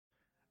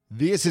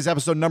This is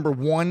episode number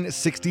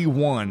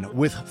 161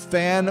 with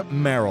Than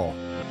Merrill.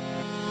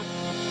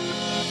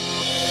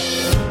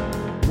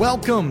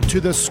 Welcome to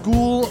the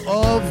School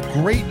of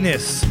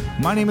Greatness.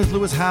 My name is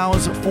Lewis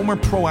Howes, former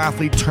pro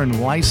athlete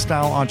turned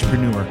lifestyle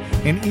entrepreneur,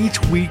 and each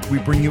week we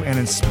bring you an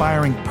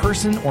inspiring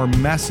person or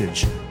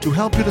message to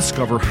help you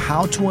discover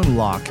how to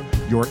unlock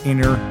your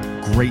inner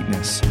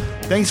greatness.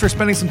 Thanks for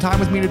spending some time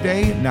with me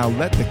today. Now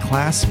let the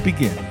class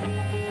begin.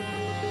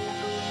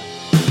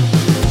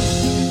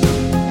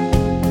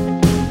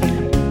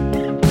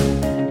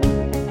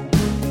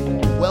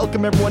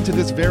 Welcome everyone to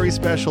this very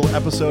special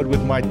episode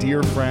with my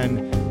dear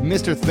friend,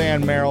 Mr.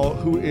 Than Merrill,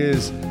 who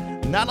is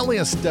not only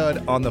a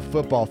stud on the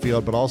football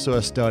field, but also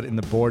a stud in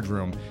the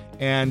boardroom.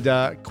 And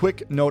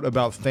quick note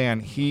about Than,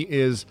 he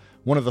is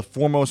one of the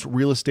foremost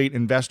real estate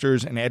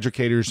investors and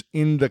educators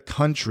in the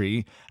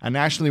country, a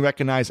nationally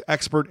recognized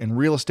expert in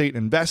real estate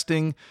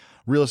investing,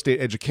 real estate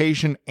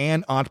education,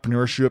 and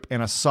entrepreneurship,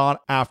 and a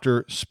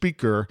sought-after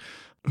speaker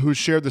who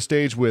shared the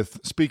stage with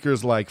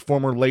speakers like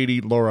former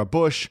Lady Laura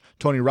Bush,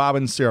 Tony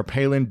Robbins, Sarah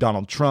Palin,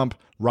 Donald Trump,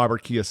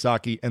 Robert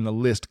Kiyosaki, and the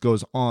list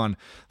goes on.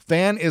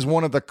 Than is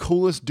one of the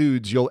coolest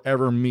dudes you'll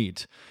ever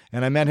meet.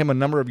 And I met him a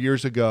number of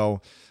years ago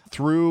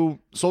through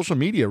social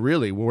media,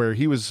 really, where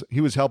he was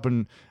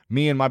helping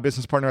me and my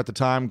business partner at the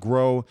time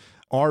grow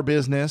our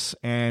business,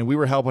 and we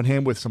were helping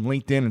him with some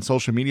LinkedIn and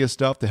social media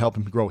stuff to help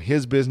him grow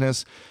his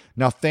business.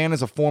 Now, Than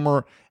is a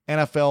former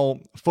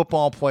NFL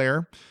football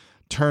player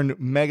turned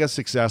mega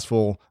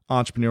successful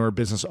entrepreneur,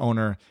 business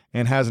owner,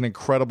 and has an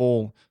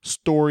incredible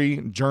story,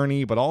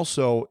 journey, but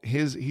also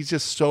he's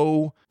just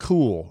so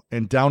cool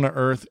and down to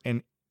earth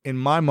and, in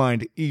my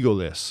mind,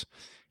 egoless.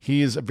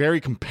 He is very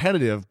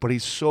competitive, but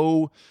he's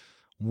so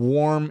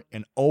warm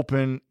and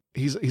open.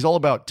 He's all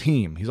about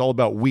team. He's all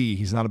about we.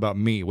 He's not about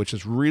me, which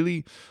is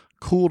really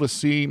cool to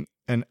see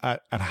and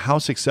at how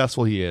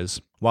successful he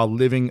is while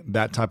living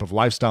that type of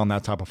lifestyle and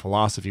that type of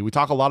philosophy. We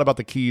talk a lot about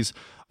the keys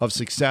of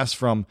success,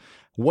 from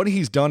what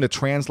he's done to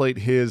translate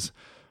his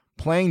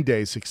playing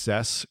day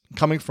success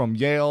coming from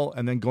Yale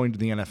and then going to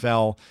the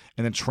NFL,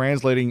 and then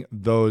translating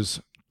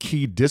those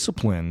key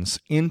disciplines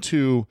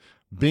into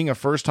being a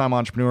first-time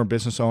entrepreneur,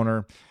 business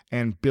owner,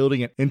 and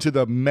building it into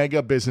the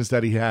mega business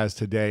that he has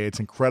today. It's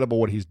incredible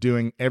what he's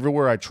doing.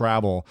 Everywhere I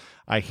travel,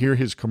 I hear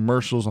his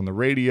commercials on the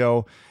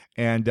radio,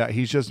 and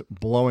he's just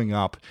blowing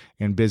up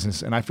in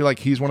business. And I feel like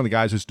he's one of the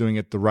guys who's doing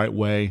it the right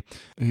way.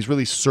 He's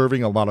really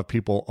serving a lot of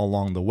people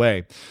along the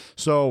way.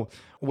 So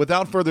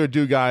without further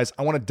ado, guys,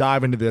 I want to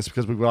dive into this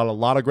because we've got a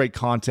lot of great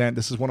content.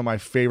 This is one of my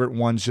favorite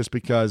ones just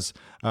because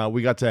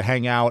we got to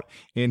hang out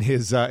in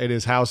his at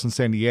his house in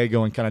San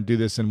Diego and kind of do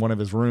this in one of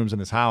his rooms in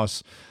his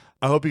house.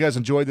 I hope you guys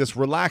enjoyed this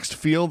relaxed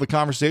feel, the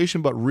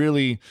conversation, but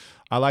really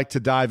I like to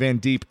dive in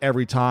deep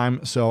every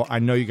time. So I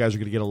know you guys are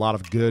going to get a lot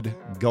of good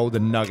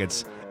golden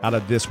nuggets out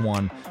of this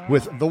one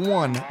with the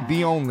one,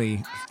 the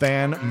only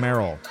Than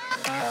Merrill.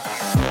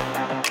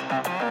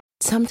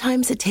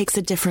 Sometimes it takes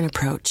a different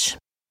approach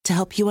to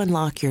help you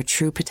unlock your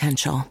true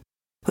potential.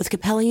 With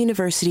Capella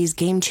University's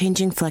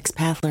game-changing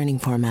FlexPath learning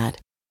format,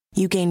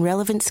 you gain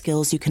relevant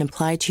skills you can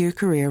apply to your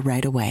career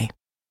right away.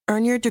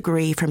 Earn your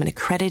degree from an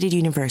accredited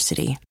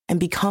university and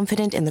be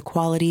confident in the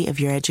quality of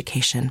your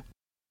education.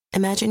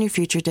 Imagine your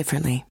future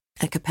differently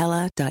at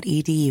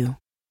capella.edu.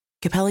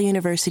 Capella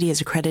University is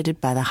accredited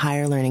by the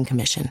Higher Learning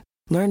Commission.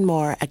 Learn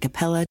more at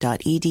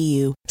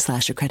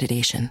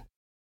capella.edu/accreditation.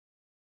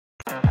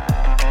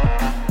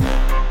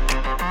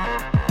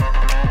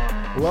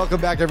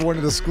 Welcome back, everyone,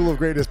 to the School of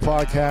Greatness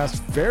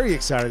podcast. Very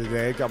excited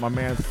today. Got my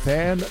man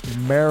Than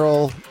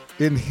Merrill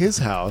in his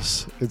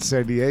house in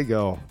San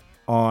Diego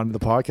on the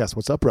podcast.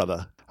 What's up,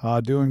 brother?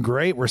 Doing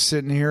great. We're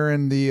sitting here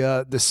in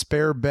the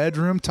spare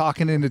bedroom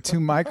talking into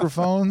two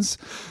microphones.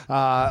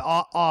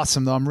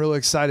 Awesome, though. I'm really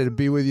excited to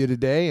be with you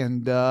today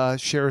and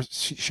share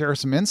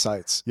some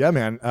insights. Yeah,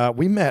 man.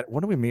 We met,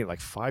 when did we meet?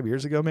 Like 5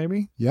 years ago,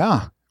 maybe?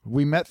 Yeah.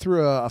 We met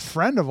through a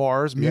friend of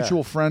ours,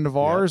 mutual friend of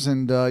ours,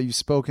 and you've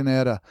spoken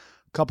at a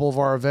couple of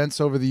our events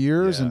over the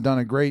years and done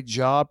a great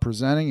job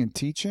presenting and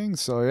teaching.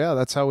 So, yeah,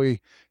 that's how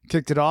we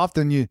kicked it off.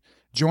 Then you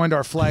joined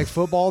our flag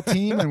football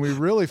team, and we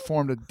really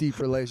formed a deep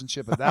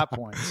relationship at that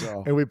point.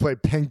 So, and we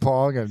played ping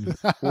pong, and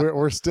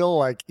we're still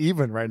like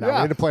even right now. Yeah.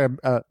 We need to play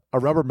a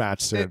rubber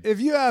match soon.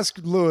 If you ask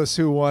Lewis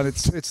who won,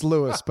 it's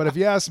Lewis. But if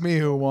you ask me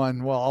who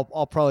won, well,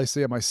 I'll probably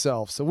say it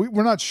myself. So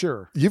we're not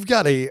sure. You've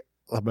got a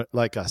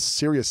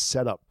serious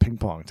setup ping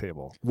pong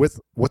table with,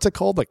 what's it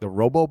called? Like the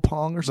Robo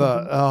Pong or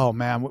something? Oh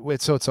man.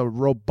 So it's a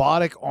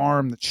robotic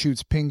arm that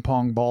shoots ping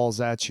pong balls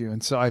at you.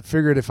 And so I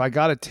figured if I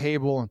got a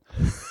table, and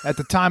at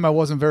the time I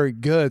wasn't very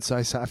good. So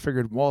I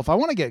figured, well, if I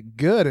want to get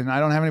good and I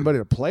don't have anybody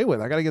to play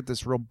with, I got to get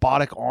this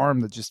robotic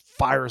arm that just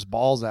fires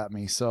balls at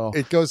me. So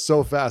it goes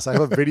so fast. I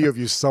have a video of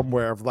you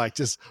somewhere of like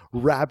just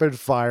rapid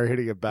fire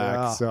hitting it back.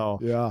 Yeah. So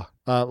yeah.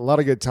 A lot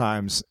of good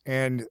times.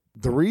 And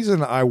the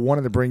reason I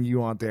wanted to bring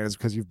you on, Dan, is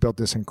because you've built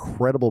this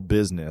incredible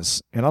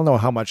business. And I don't know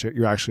how much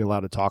you're actually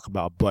allowed to talk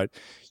about, but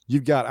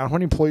you've got, how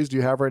many employees do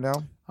you have right now?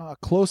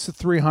 Close to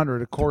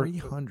 300,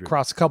 300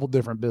 across a couple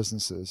different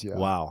businesses. Yeah.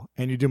 Wow.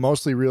 And you do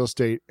mostly real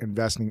estate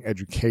investing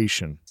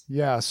education.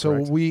 Yeah. So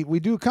correct? we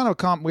do kind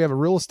of we have a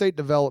real estate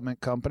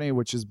development company,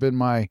 which has been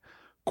my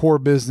core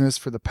business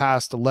for the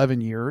past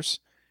 11 years.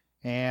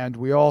 And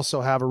we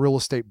also have a real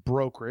estate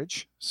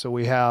brokerage. So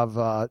we have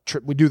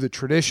we do the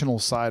traditional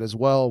side as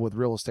well with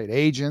real estate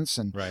agents,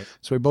 and Right.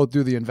 so we both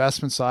do the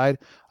investment side.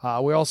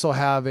 We also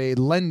have a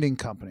lending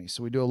company,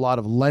 so we do a lot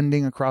of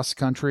lending across the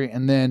country.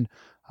 And then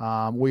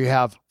we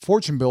have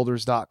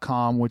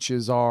FortuneBuilders.com, which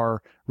is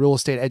our real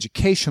estate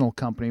educational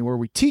company, where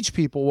we teach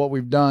people what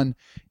we've done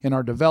in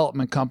our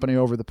development company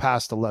over the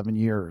past 11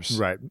 years.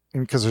 Right.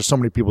 And because there's so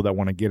many people that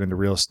want to get into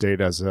real estate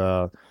as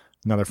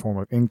another form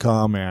of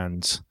income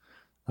and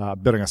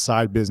building a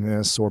side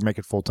business or make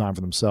it full-time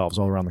for themselves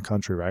all around the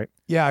country, right?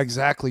 Yeah,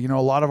 exactly. A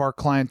lot of our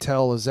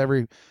clientele is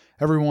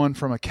everyone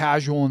from a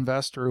casual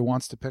investor who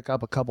wants to pick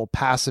up a couple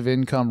passive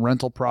income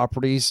rental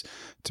properties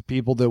to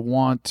people that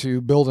want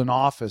to build an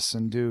office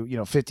and do,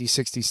 50,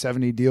 60,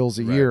 70 deals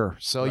a year.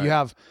 So you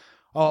have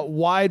a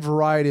wide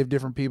variety of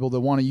different people that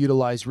want to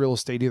utilize real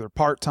estate either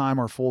part-time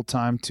or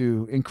full-time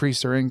to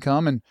increase their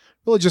income and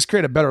really just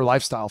create a better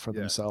lifestyle for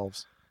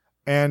themselves.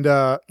 And,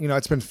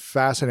 it's been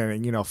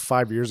fascinating.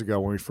 5 years ago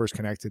when we first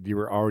connected, you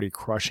were already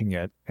crushing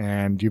it,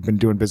 and you've been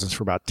doing business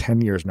for about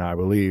 10 years now, I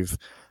believe.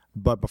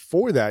 But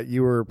before that,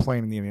 you were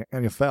playing in the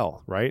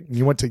NFL, right? And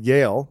you went to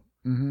Yale,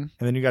 and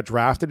then you got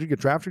drafted. Did you get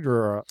drafted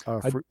or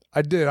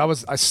I did.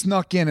 I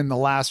snuck in the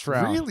last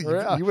round. Really?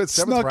 Yeah. You went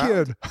seventh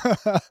round?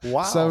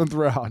 Wow. 7th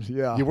round.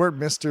 Yeah. You weren't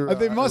Mr.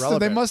 They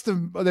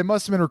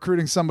must have been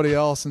recruiting somebody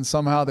else, and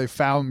somehow they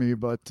found me.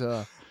 But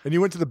and you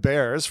went to the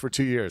Bears for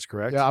 2 years,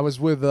 correct? yeah, I was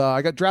with.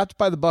 I got drafted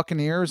by the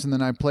Buccaneers, and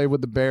then I played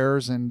with the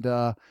Bears, and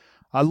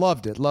I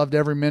loved it. Loved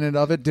every minute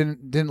of it.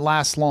 Didn't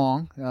last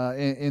long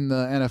in the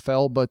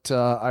NFL, but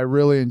I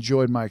really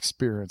enjoyed my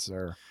experience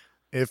there.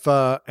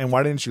 And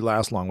why didn't you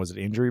last long? Was it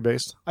injury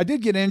based? I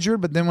did get injured,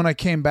 but then when I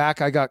came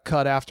back, I got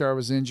cut after I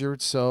was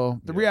injured.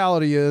 So the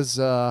reality is,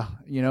 They're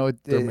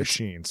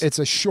machines. It's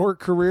a short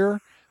career,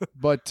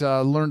 but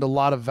learned a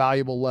lot of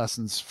valuable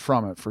lessons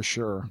from it for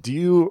sure. Do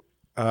you,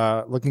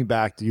 looking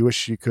back, do you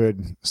wish you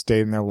could stay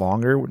in there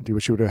longer? Do you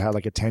wish you would have had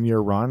like a 10-year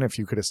run if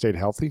you could have stayed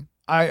healthy?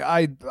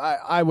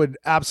 I would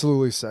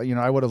absolutely say,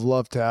 I would have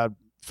loved to have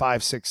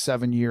 5, 6,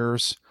 7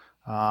 years.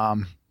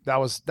 That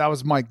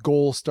was my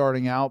goal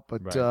starting out,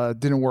 but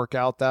didn't work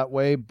out that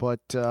way.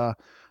 But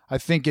I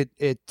think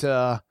it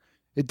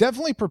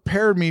definitely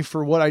prepared me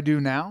for what I do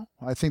now.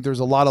 I think there's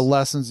a lot of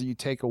lessons that you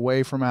take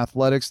away from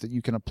athletics that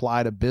you can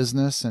apply to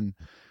business, and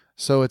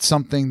so it's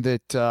something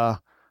that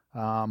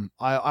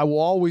I will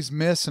always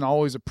miss and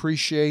always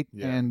appreciate,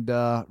 and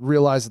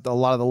realize that a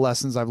lot of the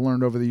lessons I've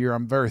learned over the year,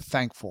 I'm very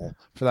thankful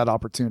for that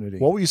opportunity.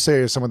 What would you say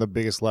are some of the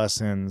biggest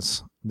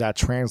lessons that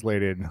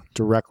translated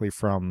directly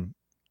from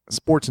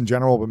sports in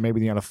general, but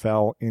maybe the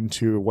NFL,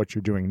 into what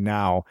you're doing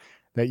now,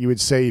 that you would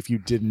say if you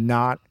did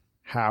not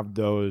have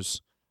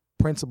those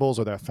principles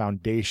or that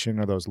foundation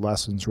or those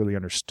lessons really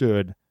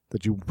understood,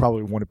 that you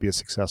probably wouldn't be as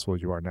successful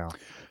as you are now?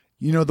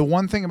 The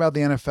one thing about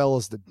the NFL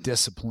is the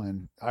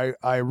discipline.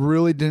 I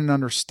really didn't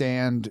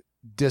understand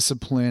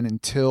discipline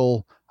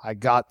until I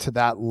got to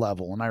that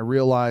level. And I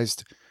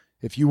realized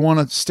if you want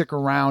to stick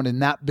around in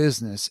that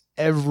business,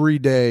 every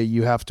day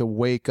you have to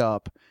wake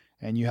up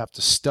and you have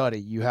to study.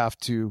 You have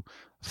to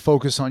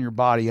focus on your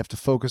body. You have to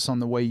focus on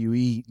the way you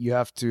eat.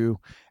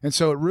 And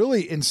so it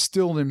really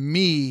instilled in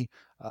me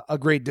a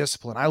great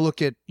discipline. I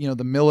look at,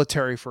 the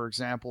military, for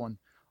example, and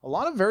a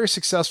lot of very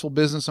successful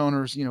business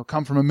owners,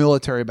 come from a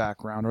military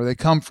background, or they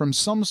come from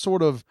some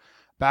sort of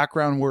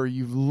background where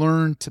you've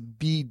learned to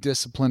be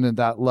disciplined at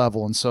that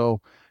level. And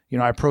so,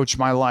 I approach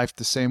my life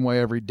the same way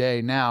every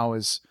day now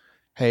is,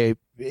 hey,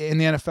 in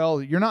the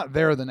NFL, you're not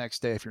there the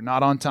next day if you're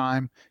not on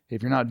time,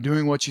 if you're not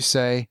doing what you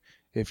say,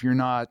 if you're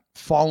not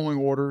following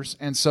orders.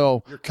 And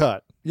so You're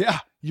cut. Yeah,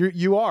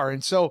 you are.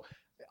 And so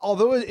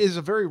although it is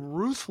a very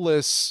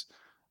ruthless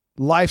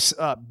life's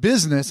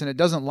business and it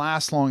doesn't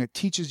last long, it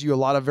teaches you a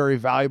lot of very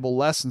valuable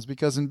lessons,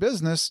 because in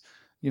business,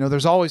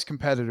 there's always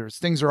competitors.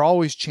 Things are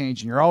always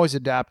changing. You're always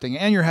adapting,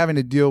 and you're having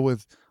to deal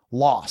with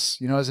loss.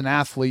 As an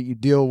athlete, you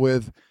deal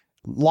with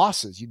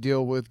losses. You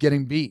deal with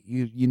getting beat.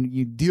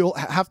 You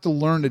have to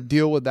learn to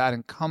deal with that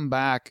and come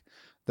back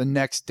the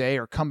next day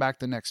or come back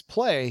the next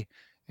play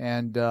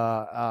and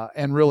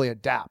really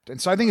adapt.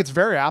 And so I think it's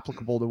very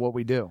applicable to what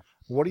we do.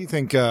 What do you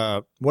think,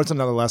 what's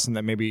another lesson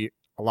that maybe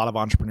a lot of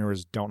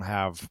entrepreneurs don't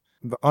have?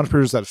 The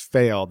entrepreneurs that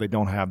fail, they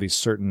don't have these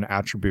certain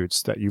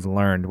attributes that you've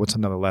learned. What's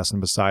another lesson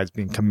besides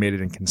being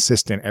committed and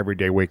consistent every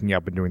day, waking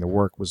up and doing the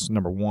work? Was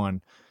number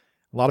one.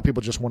 A lot of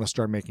people just want to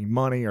start making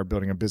money or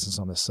building a business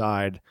on the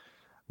side,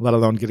 let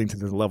alone getting to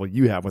the level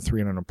you have with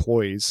 300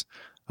 employees.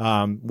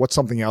 What's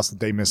something else that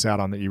they miss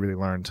out on that you really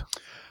learned?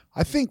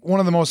 I think one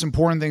of the most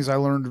important things I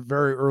learned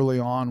very early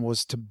on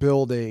was to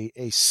build a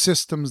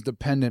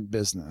systems-dependent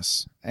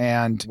business.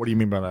 And what do you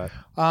mean by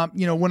that?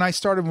 When I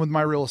started with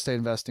my real estate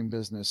investing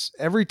business,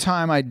 every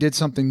time I did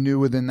something new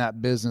within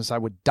that business, I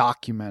would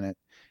document it.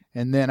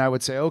 And then I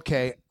would say,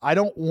 okay, I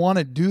don't want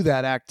to do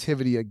that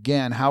activity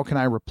again. How can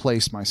I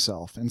replace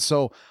myself? And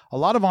so a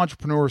lot of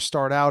entrepreneurs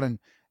start out and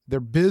their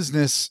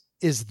business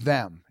is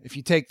them. If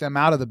you take them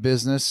out of the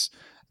business,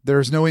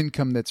 there's no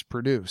income that's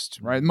produced,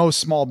 right? Most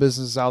small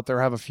businesses out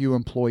there have a few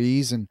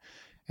employees, and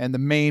the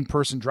main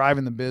person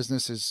driving the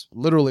business is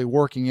literally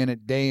working in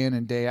it day in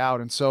and day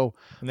out. And so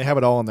they have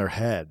it all in their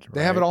head. Right?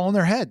 They have it all in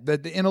their head.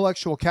 The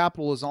intellectual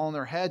capital is all in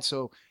their head.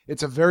 So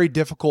it's a very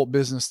difficult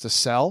business to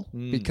sell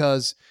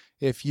because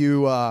if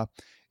you are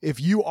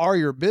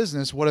your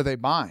business, what are they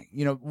buying?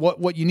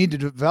 What you need to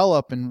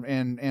develop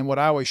and what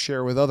I always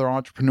share with other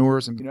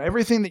entrepreneurs, and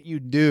everything that you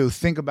do,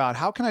 think about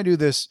how can I do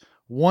this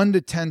 1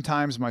 to 10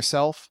 times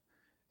myself,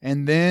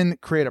 and then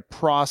create a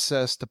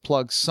process to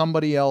plug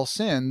somebody else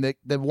in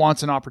that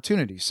wants an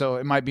opportunity. So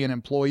it might be an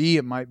employee,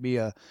 it might be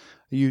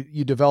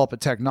you develop a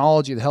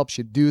technology that helps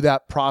you do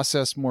that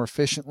process more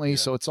efficiently. Yeah.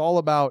 So it's all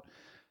about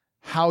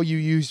how you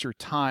use your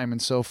time.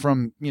 And so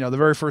from, the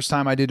very first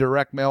time I did a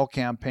direct mail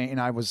campaign,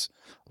 I was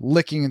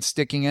licking and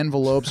sticking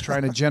envelopes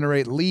trying to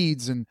generate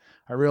leads. And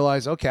I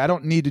realized, okay, I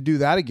don't need to do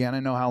that again. I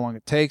know how long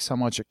it takes, how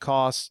much it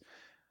costs.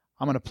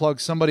 I'm going to plug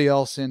somebody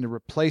else in to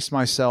replace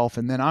myself.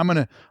 And then I'm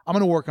going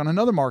to work on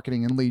another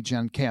marketing and lead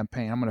gen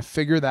campaign. I'm going to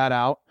figure that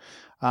out.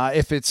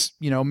 If it's,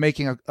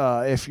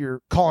 if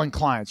you're calling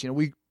clients,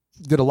 we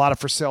did a lot of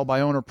for sale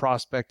by owner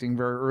prospecting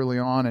very early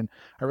on. And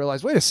I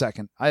realized, wait a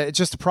second, it's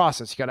just a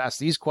process. You got to ask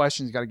these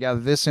questions. You got to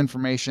gather this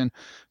information.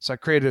 So I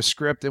created a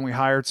script and we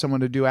hired someone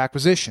to do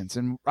acquisitions,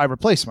 and I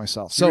replaced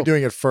myself. So you're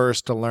doing it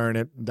first to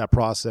learn that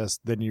process.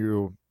 Then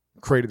you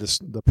created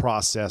the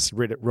process,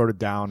 wrote it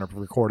down or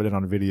recorded it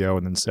on video,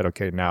 and then said,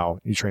 okay, now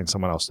you train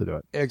someone else to do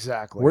it.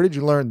 Exactly. Where did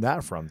you learn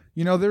that from?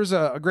 There's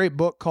a great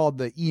book called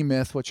The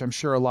E-Myth, which I'm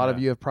sure a lot of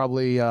you have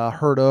probably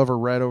heard of or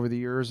read over the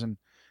years, and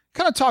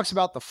kind of talks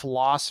about the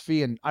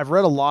philosophy. And I've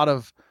read a lot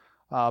of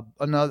a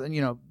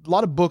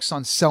lot of books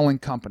on selling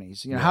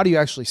companies. How do you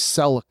actually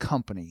sell a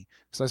company?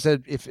 Because I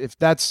said, if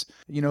that's,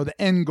 the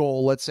end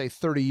goal, let's say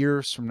 30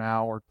 years from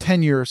now or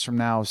 10 years from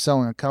now of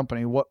selling a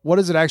company, what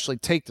does it actually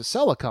take to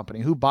sell a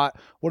company? What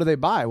do they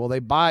buy? Well, they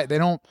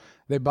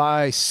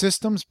buy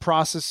systems,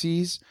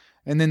 processes,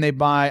 and then they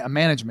buy a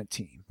management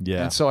team.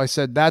 Yeah. And so I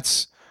said,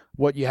 that's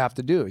what you have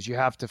to do is you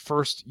have to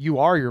first, you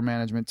are your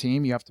management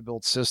team. You have to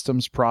build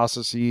systems,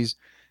 processes.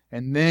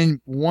 And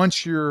then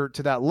once you're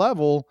to that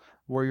level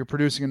where you're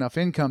producing enough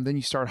income, then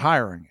you start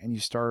hiring, and you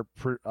start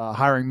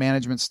hiring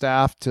management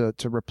staff to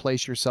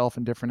replace yourself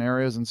in different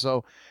areas. And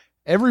so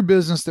every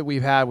business that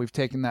we've had, we've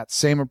taken that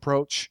same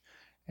approach,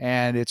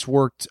 and it's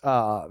worked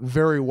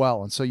very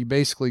well. And so you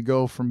basically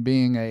go from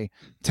being a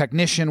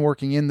technician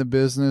working in the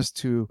business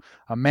to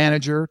a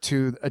manager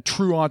to a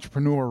true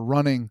entrepreneur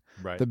running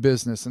the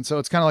business. And so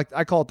it's kind of like,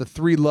 I call it the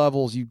 3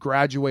 levels. You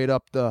graduate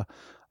up the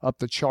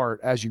chart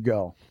as you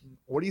go.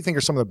 What do you think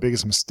are some of the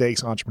biggest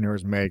mistakes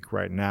entrepreneurs make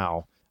right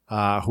now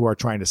who are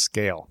trying to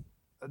scale?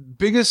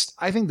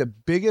 I think the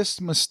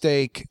biggest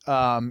mistake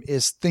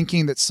is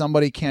thinking that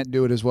somebody can't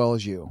do it as well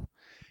as you.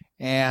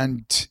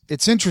 And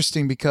it's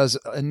interesting because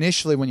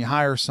initially when you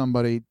hire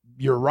somebody,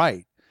 you're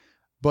right.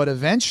 But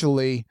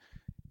eventually,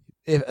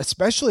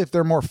 especially if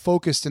they're more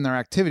focused in their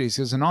activities,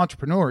 as an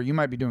entrepreneur, you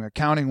might be doing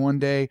accounting one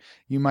day,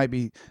 you might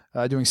be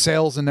doing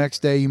sales the next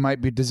day, you might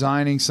be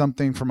designing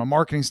something from a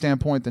marketing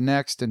standpoint the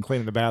next, and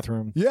cleaning the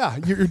bathroom. Yeah,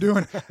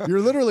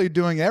 you're literally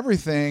doing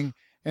everything.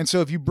 And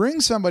so if you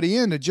bring somebody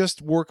in to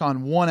just work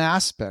on one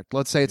aspect,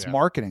 let's say it's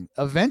marketing,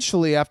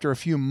 eventually after a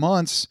few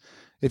months,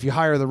 if you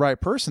hire the right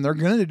person, they're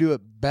going to do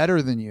it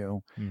better than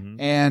you. Mm-hmm.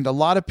 And a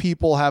lot of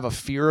people have a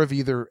fear of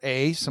either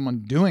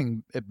someone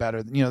doing it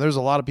better. There's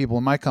a lot of people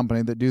in my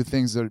company that do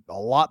things that are a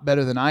lot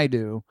better than I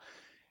do.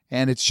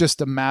 And it's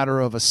just a matter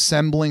of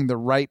assembling the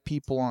right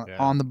people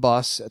on the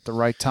bus at the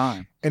right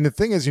time. And the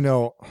thing is,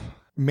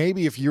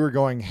 maybe if you were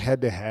going head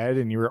to head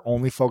and you were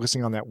only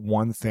focusing on that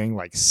one thing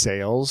like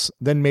sales,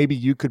 then maybe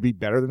you could be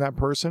better than that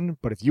person.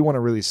 But if you want to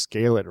really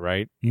scale it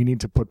right, you need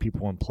to put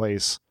people in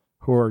place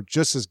who are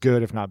just as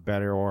good, if not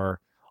better, or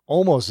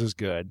almost as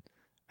good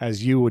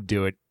as you would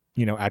do it,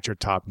 at your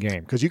top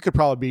game. Because you could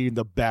probably be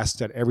the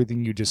best at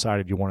everything you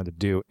decided you wanted to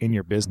do in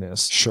your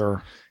business.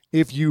 Sure.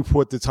 If you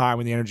put the time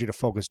and the energy to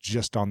focus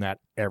just on that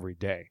every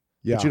day.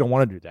 Yeah. But you don't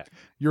want to do that.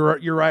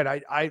 You're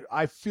right.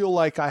 I feel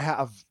like I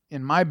have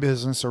in my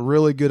business a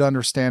really good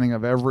understanding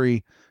of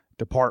every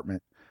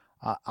department.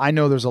 I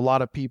know there's a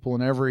lot of people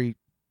in every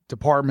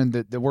department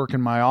that work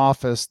in my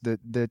office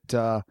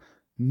that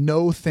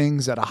know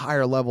things at a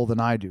higher level than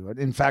I do.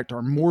 In fact,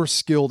 are more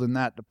skilled in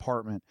that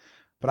department.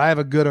 But I have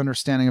a good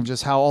understanding of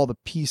just how all the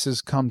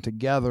pieces come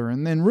together.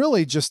 And then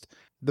really just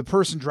the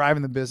person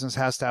driving the business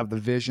has to have the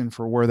vision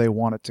for where they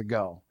want it to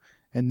go.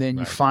 And then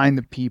you find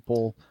the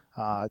people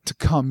to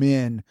come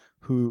in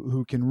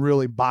who can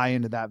really buy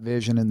into that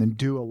vision and then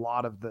do a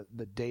lot of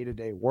the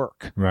day-to-day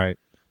work. Right.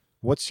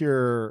 What's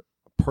your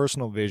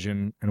personal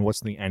vision and what's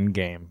the end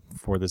game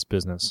for this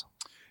business?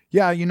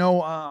 Yeah,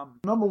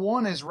 number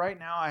one is right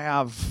now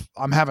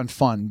I'm having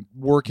fun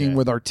working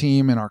with our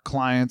team and our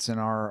clients and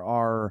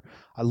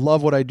I I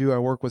love what I do. I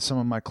work with some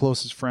of my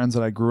closest friends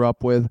that I grew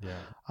up with.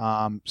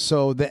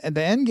 So the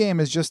end game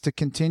is just to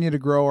continue to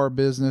grow our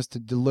business, to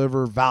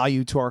deliver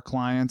value to our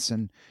clients,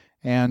 and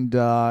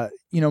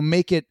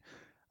make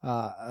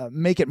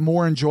it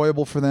more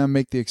enjoyable for them,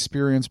 make the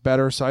experience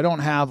better. So I don't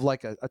have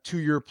like a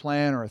 2-year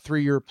plan or a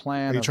 3-year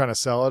plan. Are you trying to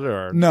sell it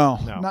or no?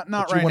 Not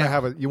but right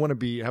now. You want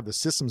to have the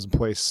systems in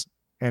place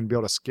and be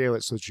able to scale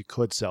it so that you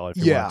could sell it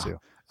if you wanted to.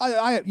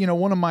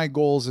 One of my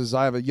goals is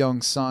I have a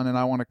young son and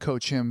I want to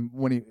coach him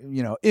when he,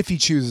 if he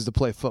chooses to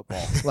play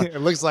football.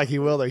 It looks like he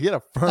will though. He had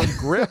a firm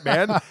grip,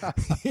 man.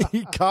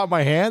 He caught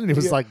my hand and he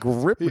was like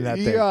gripping that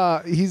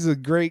thing. He's a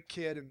great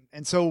kid.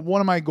 And so one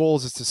of my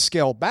goals is to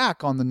scale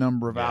back on the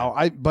number of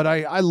hours. But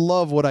I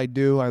love what I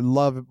do. I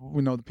love,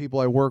 the people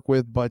I work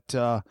with, but,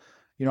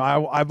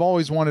 I've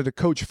always wanted to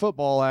coach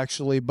football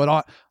actually,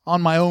 but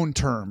on my own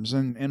terms,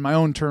 and my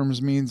own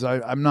terms means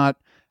I'm not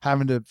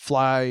having to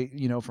fly,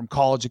 from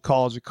college to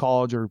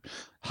college or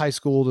high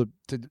school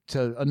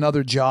to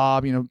another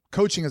job.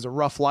 Coaching is a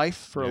rough life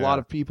for a lot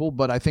of people,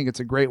 but I think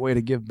it's a great way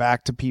to give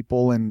back to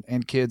people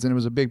and kids. And it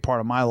was a big part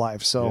of my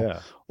life. So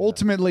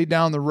ultimately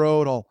down the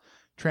road, I'll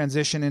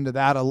transition into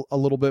that a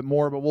little bit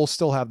more, but we'll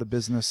still have the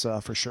business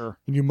for sure.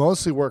 And you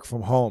mostly work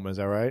from home, is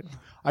that right?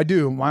 I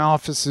do. My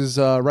office is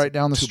right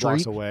down the street. 2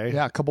 blocks away.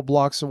 Yeah, a couple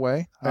blocks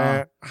away.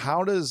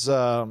 How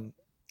do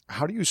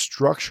you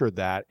structure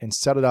that and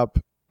set it up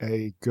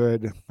a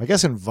good,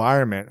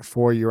 environment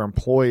for your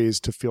employees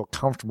to feel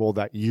comfortable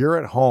that you're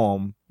at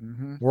home,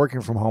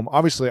 working from home?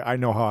 Obviously, I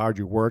know how hard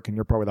you work, and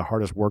you're probably the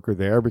hardest worker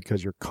there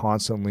because you're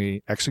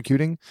constantly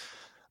executing.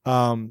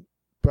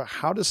 But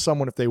how does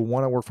someone, if they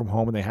want to work from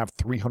home and they have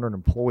 300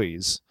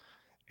 employees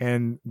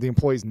and the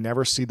employees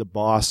never see the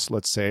boss,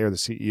 let's say, or the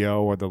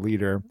CEO or the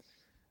leader,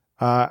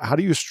 how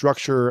do you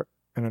structure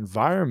an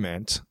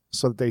environment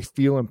so that they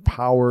feel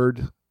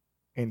empowered,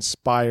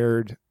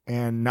 inspired,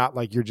 and not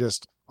like you're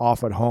just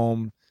off at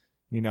home,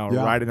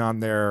 riding on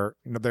their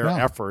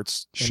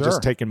efforts and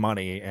just taking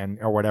money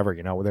or whatever,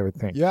 with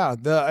everything? Yeah,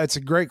 it's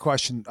a great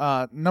question.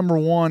 Number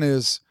one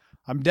is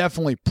I'm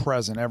definitely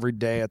present every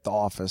day at the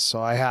office. So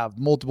I have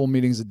multiple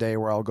meetings a day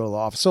where I'll go to the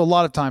office. So a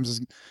lot of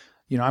times,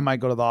 I might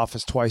go to the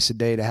office twice a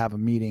day to have a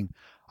meeting.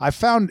 I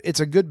found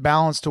it's a good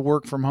balance to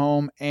work from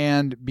home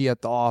and be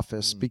at the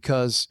office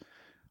because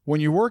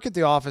when you work at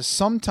the office,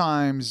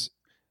 sometimes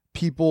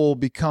people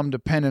become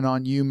dependent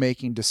on you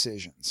making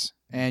decisions.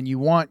 And you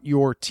want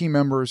your team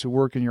members who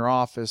work in your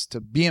office to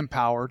be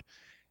empowered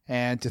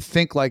and to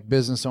think like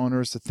business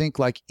owners, to think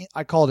like,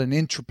 I call it an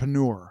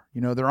entrepreneur.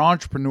 They're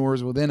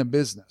entrepreneurs within a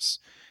business.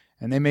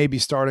 And they may be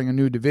starting a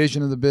new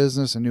division of the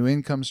business, a new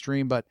income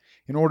stream. But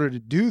in order to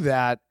do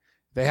that,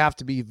 they have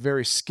to be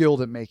very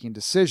skilled at making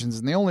decisions.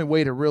 And the only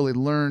way to really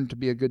learn to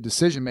be a good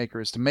decision maker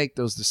is to make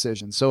those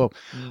decisions. So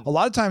a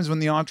lot of times when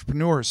the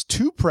entrepreneur is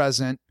too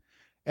present,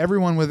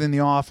 everyone within the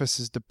office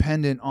is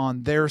dependent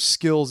on their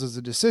skills as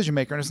a decision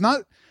maker. And it's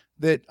not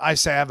that I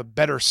say I have a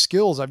better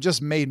skills. I've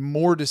just made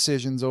more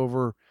decisions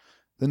over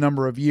the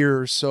number of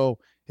years. So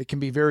it can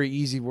be very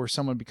easy where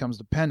someone becomes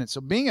dependent.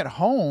 So being at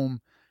home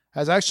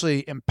has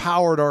actually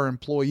empowered our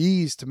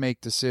employees to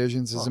make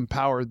decisions, has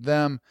empowered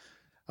them.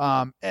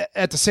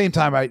 At the same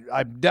time,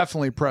 I'm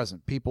definitely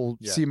present. People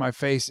see my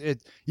face.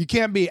 You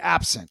can't be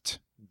absent,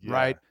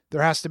 right?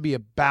 There has to be a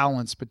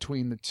balance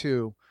between the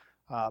two.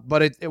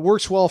 But it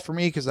works well for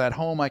me because at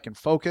home I can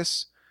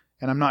focus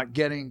and I'm not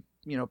getting,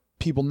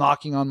 people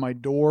knocking on my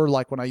door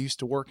like when I used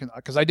to work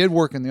because I did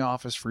work in the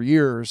office for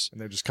years.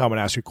 And they just come and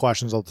ask you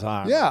questions all the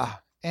time. Yeah.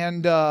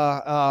 And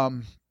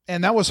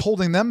that was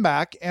holding them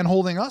back and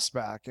holding us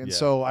back. And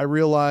so I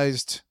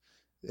realized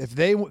if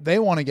they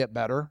want to get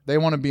better, they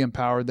want to be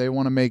empowered, they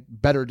want to make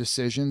better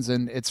decisions,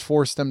 and it's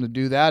forced them to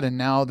do that. And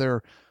now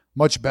they're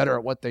much better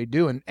at what they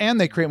do,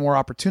 and they create more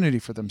opportunity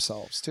for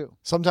themselves too.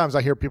 Sometimes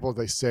I hear people,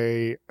 they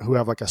say, who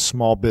have like a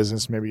small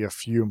business, maybe a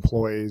few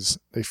employees,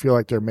 they feel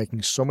like they're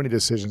making so many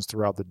decisions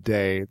throughout the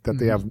day that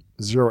they have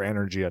zero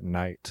energy at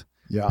night.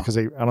 Yeah. Because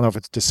I don't know if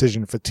it's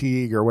decision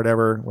fatigue or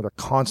whatever, where they're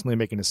constantly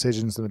making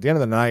decisions. And at the end of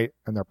the night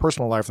in their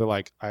personal life, they're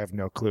like, I have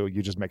no clue.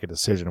 You just make a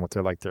decision with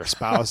their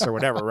spouse or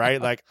whatever, right?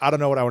 Like, I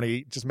don't know what I want to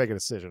eat. Just make a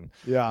decision.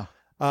 Yeah.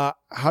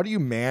 How do you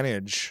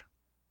manage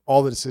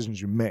all the decisions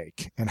you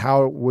make, and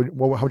how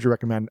would you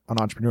recommend an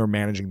entrepreneur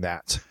managing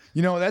that?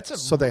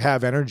 So they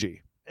have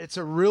energy. It's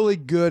a really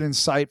good,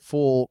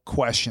 insightful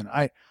question.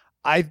 I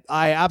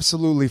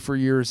absolutely for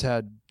years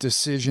had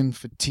decision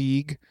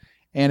fatigue,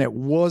 and it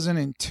wasn't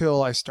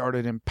until I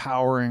started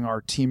empowering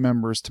our team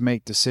members to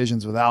make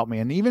decisions without me.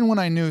 And even when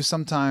I knew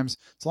sometimes,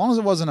 as long as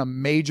it wasn't a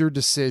major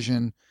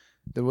decision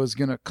that was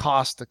going to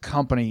cost the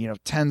company,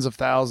 tens of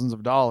thousands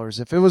of dollars,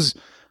 if it was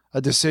a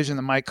decision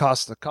that might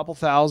cost a couple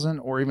thousand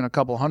or even a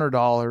couple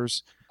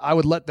 $100, I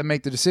would let them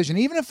make the decision,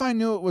 even if I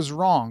knew it was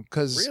wrong.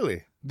 Because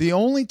the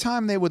only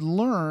time they would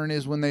learn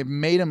is when they've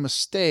made a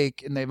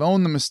mistake and they've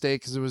owned the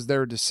mistake because it was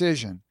their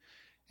decision.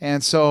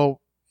 And so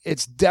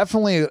it's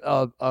definitely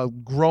a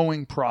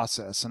growing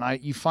process.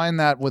 And you find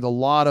that with a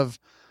lot of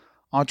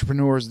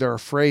entrepreneurs, they're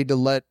afraid to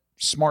let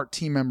smart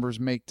team members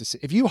make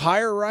decisions. If you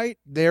hire right,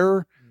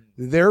 they're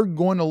they're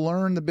going to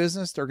learn the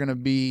business. They're going to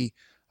be,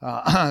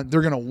 they're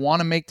going to want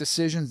to make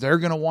decisions. They're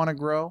going to want to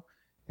grow.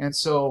 And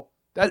so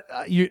that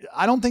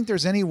I don't think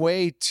there's any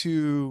way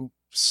to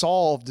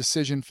solve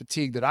decision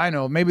fatigue that I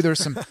know. Maybe there's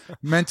some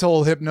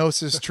mental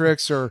hypnosis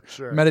tricks or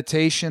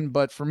meditation,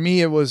 but for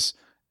me, it was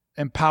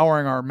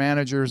empowering our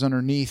managers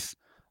underneath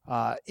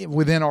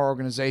within our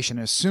organization.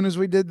 As soon as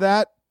we did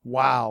that,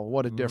 wow,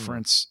 what a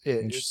difference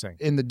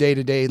in the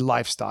day-to-day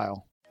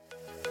lifestyle.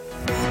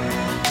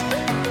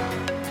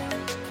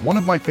 One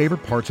of my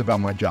favorite parts about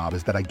my job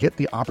is that I get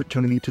the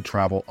opportunity to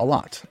travel a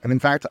lot. And in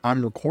fact,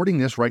 I'm recording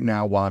this right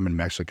now while I'm in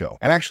Mexico.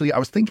 And actually, I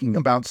was thinking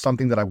about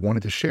something that I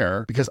wanted to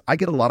share because I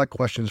get a lot of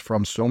questions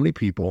from so many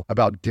people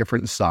about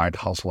different side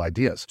hustle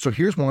ideas. So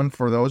here's one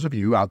for those of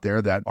you out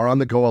there that are on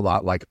the go a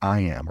lot like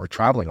I am or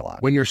traveling a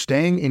lot. When you're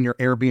staying in your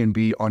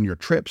Airbnb on your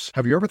trips,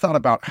 have you ever thought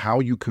about how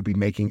you could be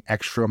making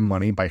extra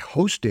money by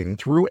hosting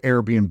through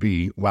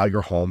Airbnb while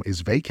your home is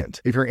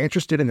vacant? If you're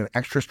interested in an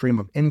extra stream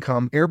of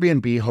income,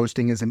 Airbnb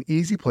hosting is an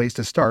easy place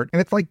to start,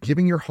 and it's like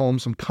giving your home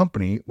some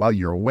company while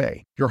you're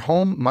away. Your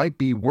home might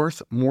be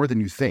worth more than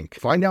you think.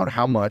 Find out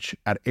how much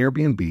at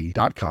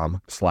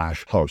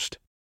airbnb.com/host.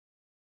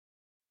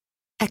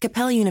 At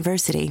Capella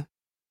University,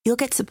 you'll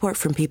get support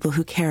from people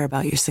who care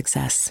about your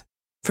success.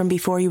 From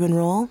before you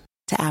enroll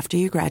to after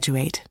you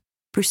graduate,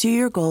 pursue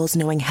your goals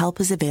knowing help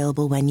is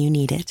available when you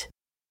need it.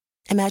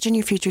 Imagine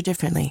your future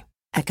differently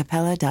at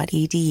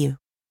capella.edu.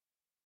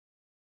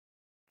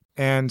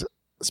 And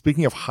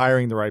speaking of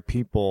hiring the right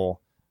people,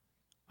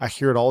 I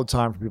hear it all the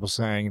time from people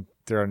saying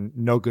there are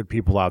no good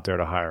people out there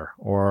to hire.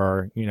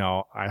 Or,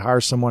 I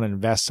hire someone and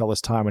invest all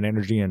this time and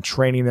energy in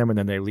training them, and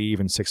then they leave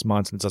in 6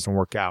 months and it doesn't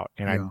work out.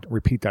 And I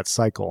repeat that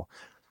cycle.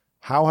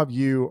 How have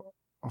you,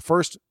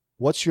 first,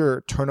 what's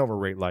your turnover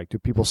rate like? Do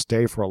people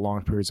stay for a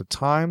long periods of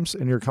times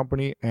in your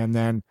company? And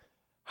then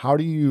how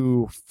do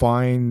you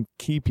find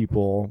key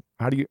people?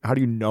 How do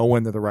you know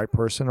when they're the right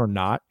person or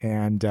not?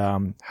 And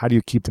how do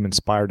you keep them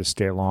inspired to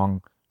stay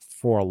along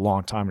for a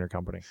long time in your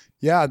company?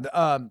 Yeah.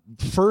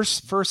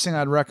 First thing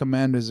I'd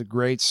recommend is a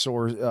great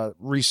source,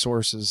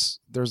 resources.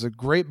 There's a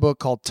great book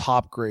called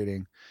Top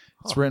Grading.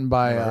 It's written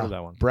by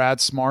Brad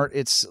Smart.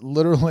 It's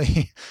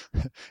literally,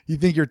 you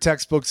think your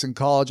textbooks in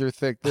college are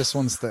thick. This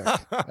one's thick.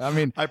 I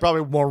mean, I probably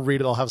won't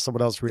read it. I'll have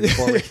someone else read it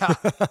for me.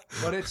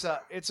 But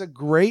it's a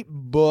great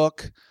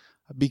book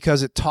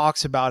because it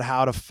talks about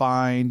how to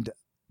find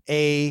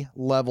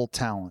A-level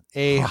talent,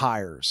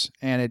 hires.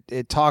 And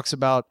it talks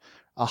about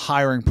a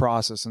hiring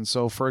process. And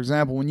so, for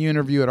example, when you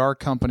interview at our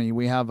company,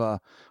 we have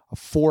a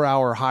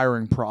 4-hour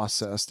hiring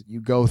process that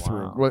you go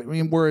through.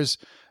 Whereas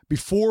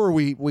before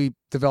we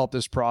developed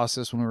this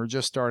process, when we were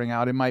just starting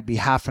out, it might be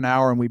half an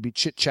hour and we'd be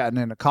chit-chatting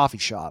in a coffee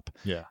shop.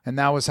 Yeah. And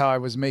that was how I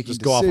was making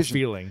just decisions. Go off a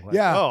feeling. Like,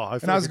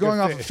 I was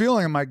going off a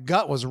feeling, and my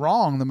gut was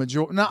wrong. I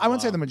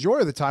wouldn't say the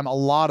majority of the time, a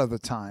lot of the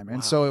time.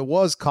 And so it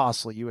was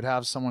costly. You would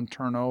have someone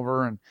turn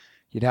over and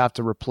you'd have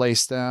to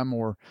replace them,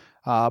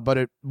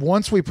 but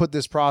once we put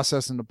this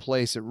process into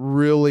place, it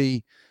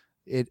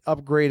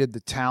upgraded the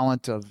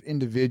talent of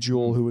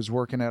individual who was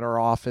working at our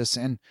office.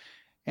 And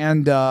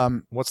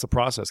what's the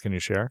process? Can you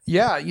share?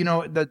 Yeah,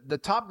 the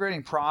top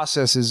grading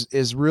process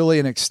is really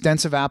an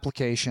extensive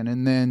application,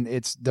 and then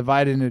it's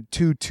divided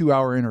into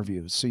 2-hour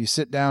interviews. So you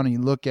sit down and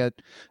you look at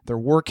their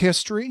work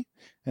history,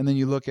 and then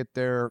you look at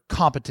their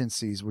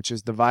competencies, which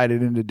is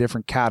divided into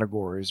different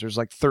categories. There's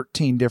like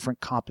 13 different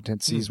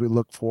competencies we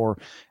look for,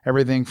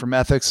 everything from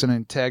ethics and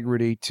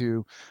integrity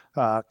to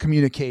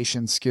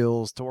communication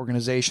skills to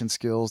organization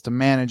skills to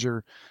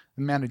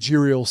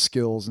managerial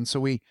skills. And so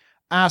we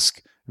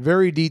ask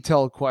very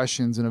detailed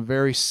questions in a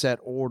very set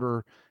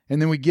order, and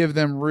then we give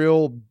them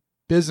real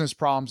business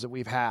problems that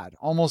we've had.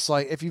 Almost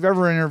like if you've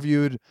ever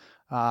interviewed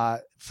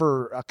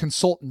for a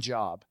consultant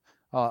job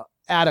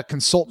at a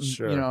consultant,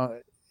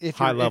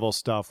 high-level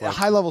stuff. They're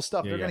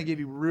going to give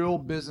you real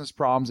business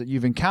problems that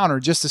you've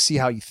encountered just to see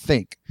how you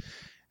think.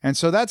 And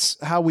so that's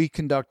how we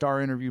conduct our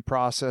interview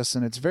process.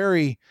 And it's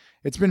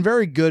been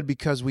very good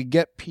because we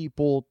get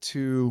people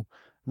to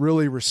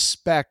really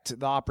respect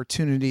the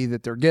opportunity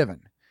that they're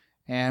given.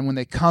 And when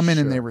they come in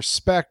and they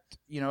respect,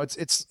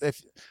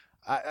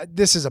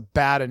 this is a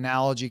bad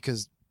analogy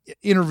because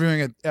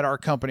interviewing at our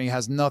company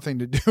has nothing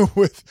to do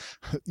with,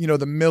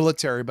 the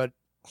military, but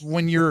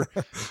when you're,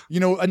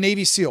 a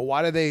Navy SEAL,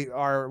 why do they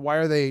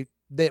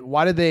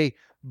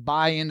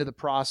buy into the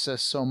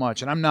process so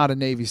much? And I'm not a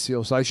Navy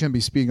SEAL, so I shouldn't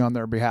be speaking on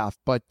their behalf,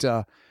 but,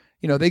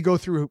 they go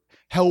through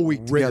Hell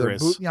Week together.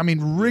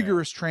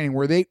 Rigorous training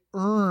where they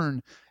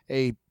earn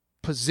a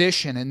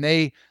position and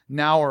they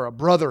now are a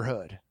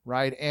brotherhood,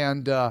 right?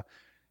 And,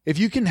 if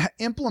you can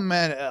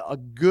implement a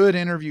good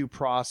interview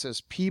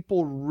process,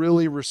 people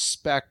really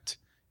respect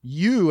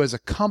you as a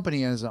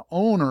company, as an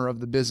owner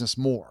of the business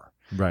more.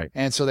 Right.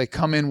 And so they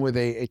come in with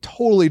a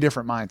totally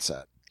different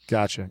mindset.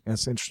 Gotcha.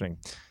 That's interesting.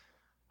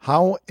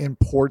 How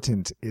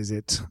important is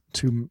it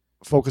to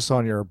focus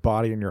on your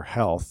body and your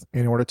health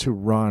in order to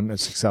run a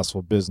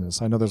successful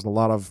business? I know there's a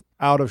lot of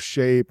out of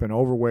shape and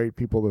overweight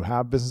people who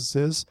have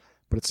businesses,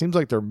 but it seems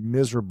like they're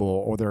miserable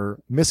or they're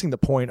missing the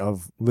point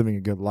of living a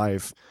good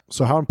life.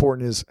 So how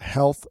important is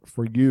health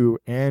for you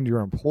and your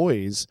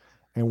employees?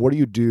 And what do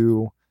you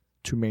do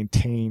to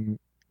maintain,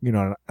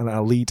 an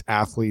elite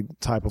athlete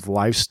type of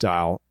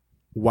lifestyle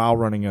while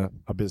running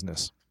a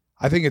business?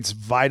 I think it's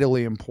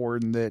vitally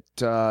important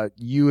that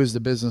you as the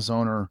business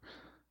owner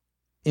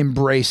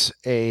embrace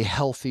a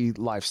healthy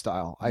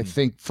lifestyle. I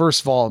think,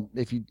 first of all,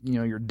 if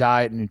your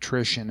diet and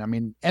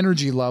nutrition,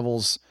 energy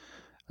levels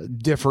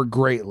differ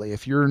greatly.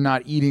 If you're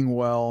not eating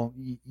well,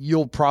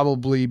 you'll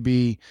probably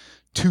be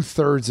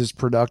 2/3 as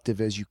productive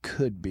as you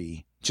could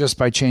be just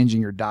by changing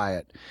your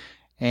diet.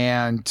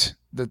 And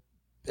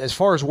as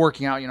far as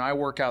working out, I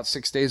work out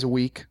 6 days a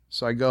week.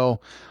 So I go,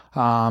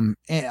 and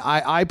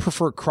I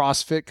prefer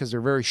CrossFit because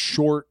they're very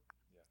short,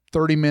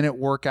 30-minute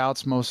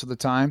workouts most of the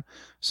time.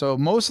 So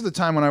most of the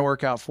time when I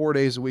work out 4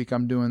 days a week,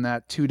 I'm doing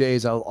that. 2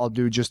 days I'll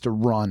do just a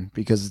run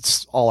because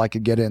it's all I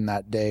could get in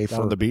that day.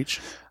 Down on the beach?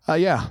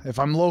 Yeah. If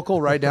I'm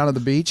local, right down at the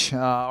beach,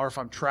 or if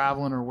I'm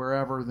traveling or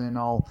wherever, then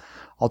I'll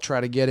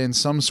try to get in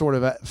some sort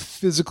of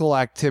physical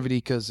activity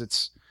because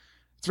it's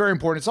very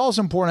important. It's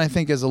also important, I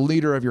think, as a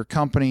leader of your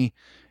company,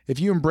 if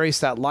you embrace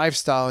that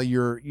lifestyle,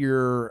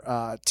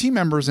 your team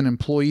members and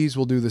employees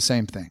will do the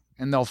same thing,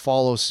 and they'll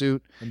follow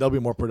suit, and they'll be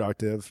more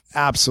productive.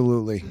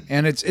 Absolutely.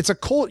 And it's a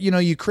cult.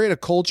 You create a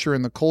culture,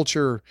 and the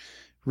culture,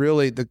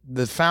 really,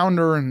 the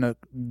founder and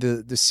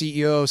the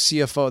CEO,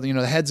 CFO,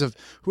 the heads of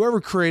whoever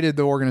created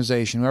the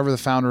organization, whoever the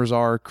founders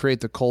are,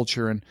 create the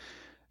culture. And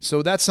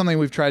so that's something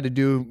we've tried to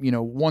do.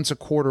 Once a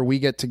quarter, we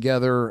get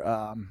together,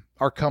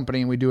 our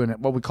company, and we do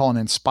what we call an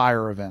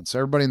Inspire event. So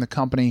everybody in the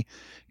company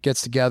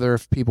gets together.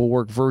 If people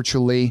work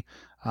virtually,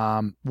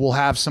 we'll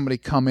have somebody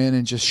come in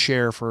and just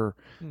share for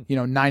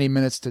 90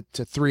 minutes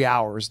to 3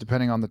 hours,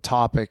 depending on the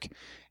topic.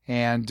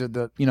 And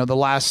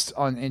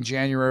in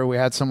January, we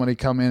had somebody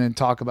come in and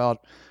talk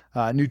about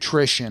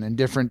nutrition and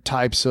different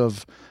types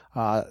of.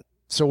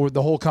 So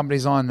the whole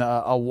company's on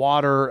a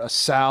water, a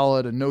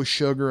salad, a no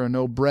sugar, a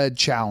no bread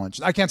challenge.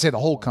 I can't say the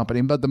whole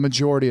company, but the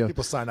majority of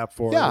people sign up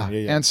for it. Yeah.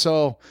 And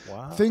so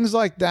things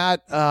like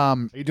that. Are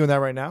you doing that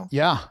right now?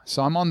 Yeah.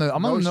 So I'm on the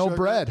no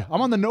bread.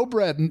 I'm on the no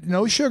bread.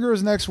 No sugar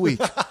is next week.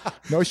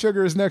 No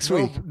sugar is next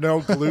week.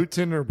 No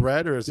gluten or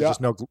bread, or is it just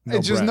no It's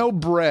bread? just no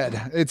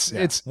bread.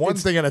 It's one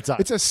thing at a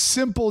time. It's a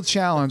simple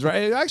challenge,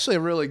 right? It's actually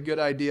a really good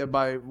idea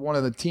by one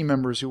of the team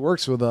members who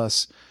works with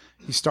us.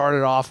 He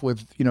started off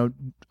with,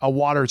 a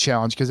water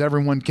challenge because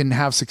everyone can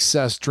have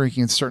success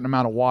drinking a certain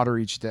amount of water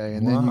each day.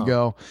 And then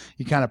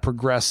you kind of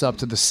progress up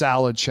to the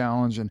salad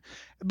challenge.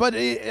 But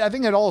I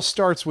think it all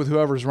starts with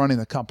whoever's running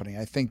the company.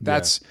 I think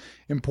that's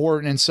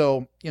important. And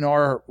so,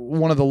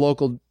 one of the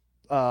local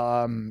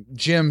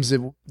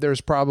gyms,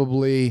 there's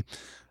probably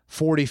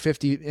 40,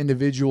 50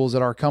 individuals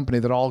at our company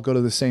that all go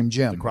to the same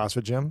gym. The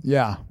CrossFit gym?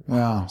 Yeah.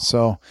 Yeah.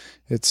 So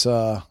it's,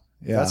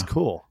 That's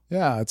cool.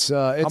 Yeah,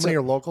 how many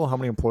are local? How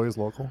many employees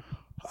local?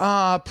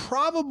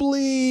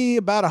 Probably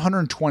about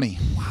 120.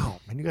 Wow,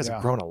 man, you guys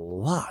have grown a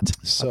lot.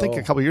 So, I think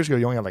a couple of years ago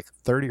you only had like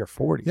 30 or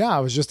 40. Yeah,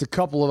 it was just a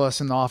couple of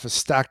us in the office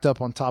stacked up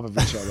on top of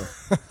each other.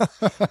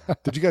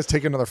 Did you guys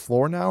take another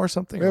floor now or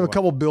something? We have a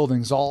couple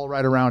buildings all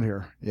right around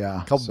here.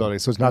 Yeah, a couple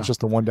buildings, so it's not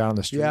just the one down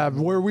the street. Yeah,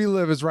 where we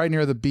live is right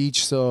near the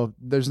beach, so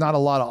there's not a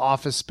lot of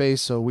office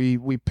space. So we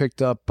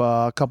picked up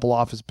a couple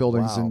office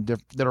buildings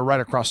that are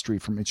right across the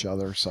street from each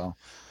other. So.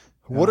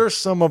 What are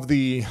some of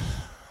the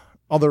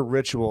other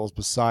rituals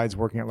besides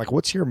working out? Like,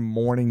 what's your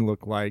morning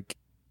look like,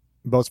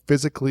 both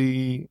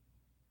physically,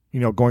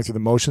 going through the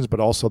motions, but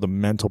also the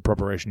mental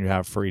preparation you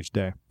have for each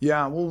day?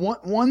 Yeah. Well,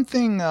 one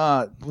thing,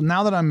 now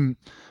that I'm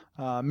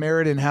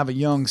married and have a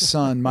young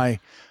son, I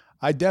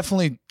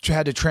definitely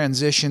had to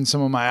transition some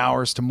of my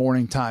hours to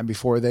morning time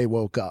before they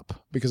woke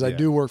up because I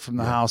do work from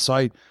the house.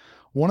 So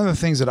one of the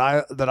things that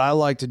I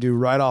like to do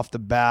right off the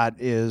bat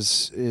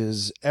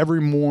is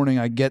every morning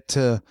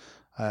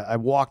I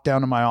walk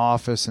down to my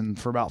office, and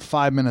for about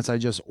 5 minutes, I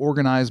just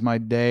organize my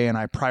day and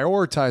I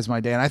prioritize my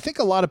day. And I think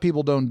a lot of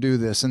people don't do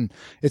this, and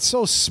it's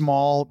so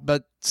small,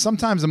 but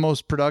sometimes the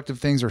most productive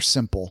things are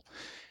simple.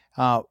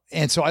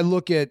 And so I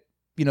look at,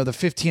 the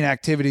 15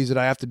 activities that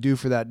I have to do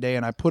for that day,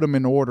 and I put them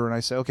in order, and I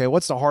say, okay,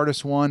 what's the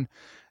hardest one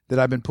that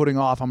I've been putting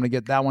off? I'm going to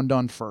get that one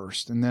done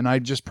first. And then I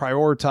just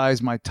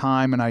prioritize my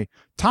time and I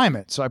time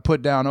it. So I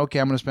put down, okay,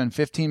 I'm going to spend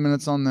 15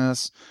 minutes on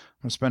this.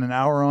 I'm going to spend an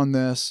hour on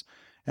this.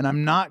 And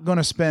I'm not going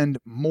to spend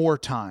more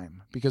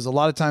time because a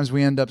lot of times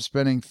we end up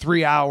spending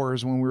 3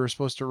 hours when we were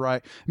supposed to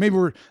write. Maybe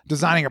we're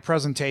designing a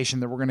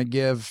presentation that we're going to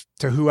give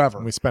to whoever.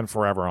 And we spend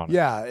forever on it.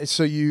 Yeah.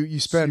 So you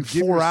spend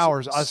 4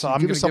 hours. So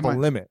I'm going to give a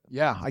limit.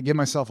 Yeah. I give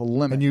myself a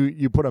limit. And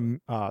you put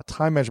a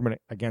time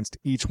measurement against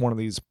each one of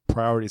these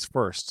priorities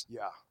first.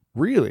 Yeah.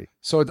 Really?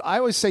 So I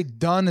always say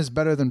done is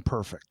better than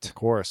perfect. Of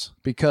course.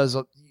 Because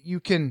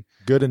you can.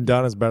 Good and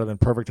done is better than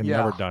perfect and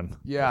never done.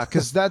 Yeah.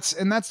 Because that's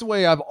the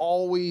way I've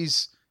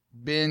always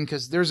been,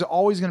 because there's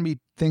always going to be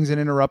things that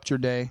interrupt your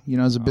day,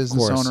 as a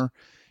business owner.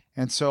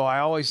 And so I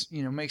always,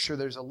 make sure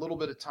there's a little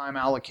bit of time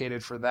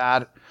allocated for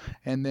that,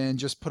 and then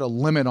just put a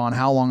limit on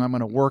how long I'm going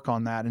to work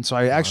on that. And so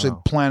I actually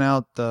plan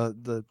out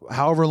the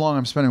however long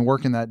I'm spending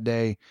working that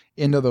day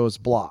into those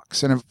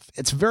blocks. And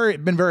it's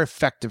been very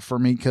effective for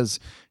me because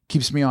it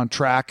keeps me on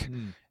track.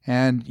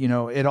 And,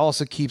 it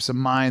also keeps a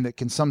mind that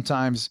can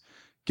sometimes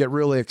get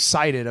really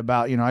excited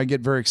about, I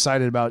get very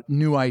excited about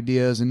new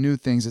ideas and new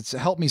things. It's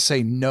helped me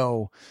say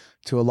no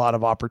to a lot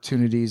of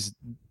opportunities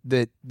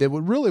that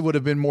would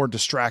have been more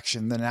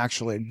distraction than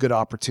actually a good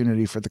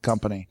opportunity for the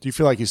company. Do you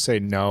feel like you say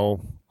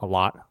no a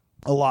lot?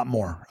 A lot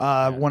more.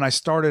 When I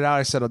started out,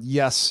 I said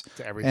yes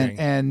to everything,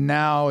 and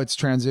now it's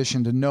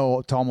transitioned to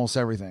no to almost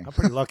everything. I'm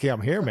pretty lucky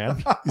I'm here,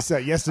 man. You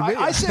said yes to me.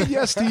 I said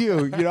yes to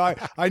you.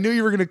 I knew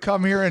you were going to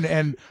come here,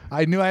 and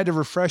I knew I had to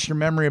refresh your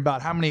memory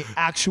about how many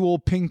actual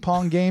ping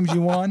pong games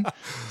you won.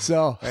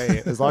 So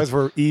hey, as long as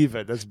we're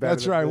even, that's better.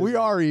 That's right. We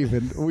are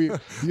even.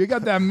 You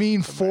got that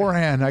mean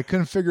forehand. I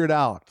couldn't figure it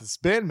out. The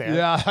spin, man.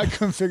 Yeah, I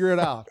couldn't figure it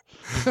out.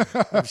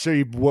 I'm sure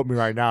you whoop me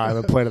right now. I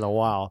haven't played in a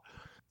while.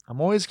 I'm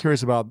always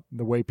curious about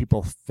the way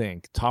people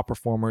think, top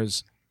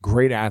performers,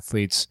 great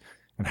athletes,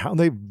 and how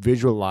they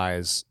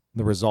visualize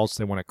the results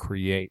they want to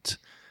create.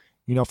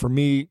 For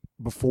me,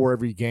 before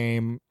every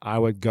game, I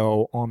would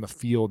go on the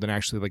field and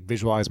actually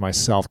visualize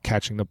myself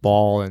catching the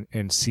ball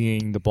and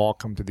seeing the ball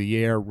come through the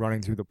air,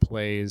 running through the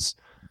plays,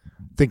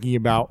 thinking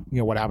about,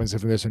 what happens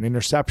if there's an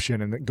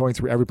interception and going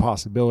through every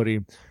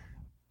possibility.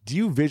 Do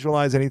you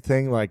visualize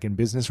anything in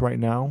business right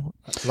now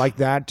like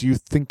that? Do you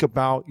think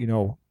about,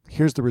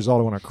 here's the result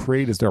I want to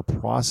create? Is there a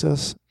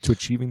process to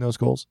achieving those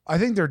goals? I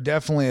think there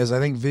definitely is. I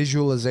think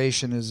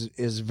visualization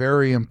is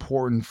very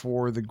important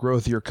for the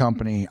growth of your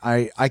company.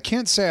 I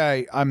can't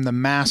say I'm the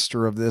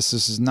master of this.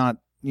 This is not,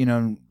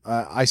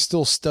 I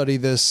still study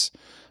this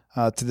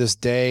to this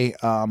day.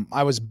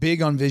 I was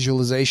big on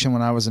visualization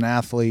when I was an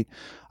athlete.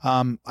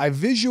 I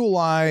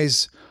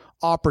visualize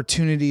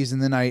opportunities, and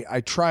then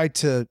I try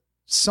to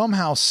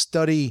somehow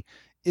study,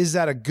 is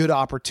that a good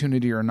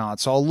opportunity or not?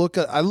 So I look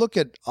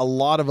at a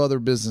lot of other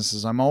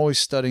businesses. I'm always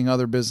studying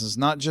other businesses,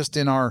 not just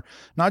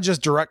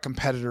direct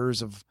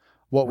competitors of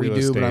what we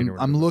do, but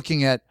I'm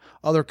looking at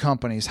other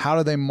companies. How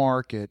do they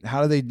market?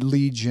 How do they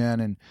lead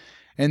gen?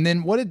 And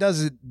then what it does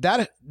is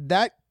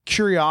that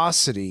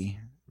curiosity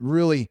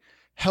really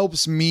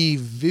helps me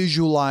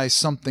visualize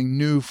something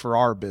new for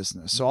our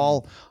business.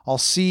 So I'll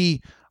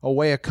see a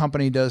way a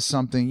company does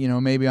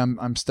something, maybe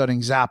I'm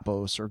studying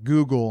Zappos or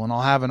Google, and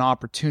I'll have an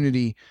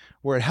opportunity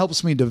where it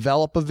helps me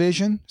develop a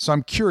vision. So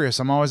I'm curious.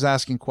 I'm always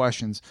asking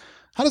questions.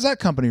 How does that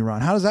company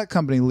run? How does that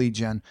company lead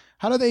gen?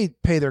 How do they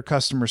pay their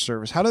customer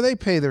service? How do they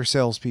pay their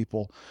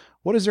salespeople?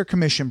 What is their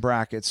commission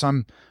bracket? So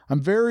I'm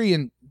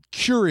very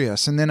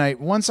curious. And then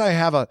once I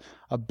have a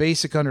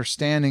basic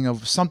understanding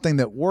of something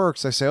that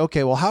works, I say,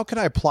 okay, well, how could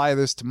I apply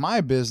this to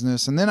my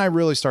business? And then I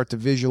really start to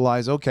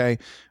visualize, okay,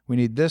 we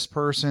need this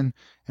person.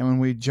 And when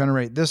we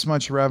generate this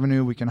much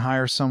revenue, we can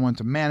hire someone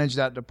to manage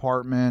that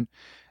department.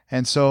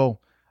 And so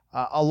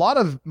a lot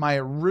of my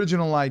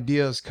original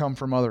ideas come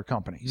from other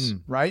companies,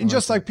 right? And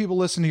just like people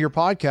listen to your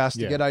podcast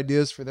to get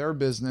ideas for their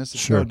business,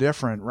 it's no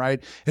different,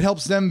 right? It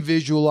helps them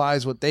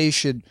visualize what they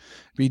should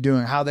be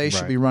doing, how they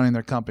should be running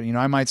their company.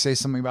 I might say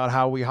something about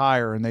how we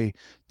hire, and they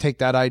take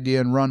that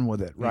idea and run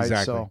with it, right?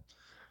 Exactly. So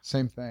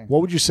same thing. What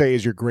would you say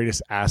is your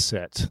greatest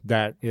asset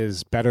that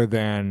is better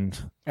than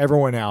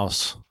everyone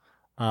else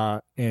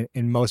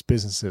in most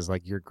businesses,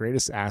 your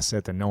greatest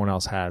asset that no one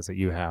else has that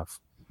you have?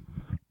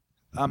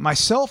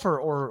 Myself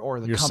or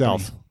the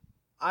yourself? Company?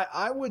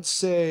 I would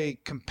say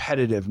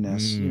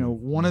competitiveness.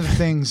 One of the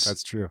things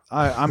that's true.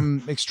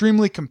 I'm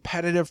extremely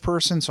competitive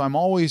person, so I'm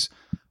always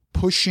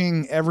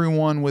pushing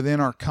everyone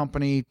within our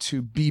company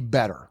to be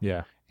better.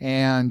 Yeah.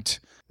 And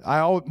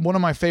one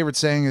of my favorite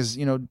saying is,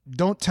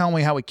 don't tell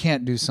me how we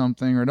can't do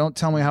something, or don't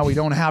tell me how we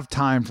don't have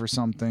time for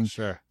something.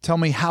 Sure. Tell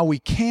me how we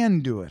can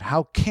do it.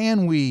 How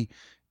can we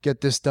get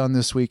this done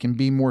this week and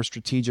be more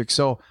strategic?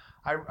 So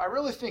I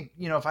really think,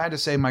 if I had to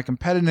say my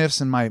competitiveness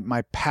and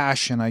my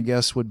passion, I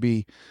guess would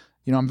be,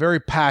 I'm very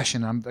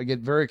passionate. I get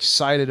very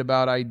excited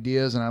about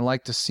ideas, and I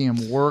like to see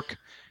them work.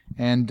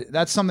 And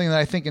that's something that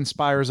I think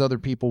inspires other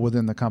people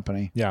within the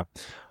company. Yeah.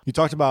 You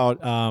talked about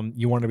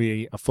you want to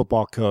be a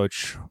football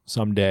coach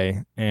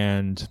someday,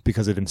 and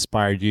because it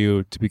inspired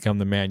you to become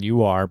the man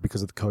you are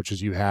because of the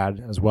coaches you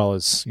had, as well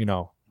as,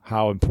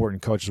 how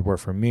important coaches were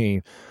for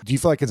me. Do you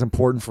feel like it's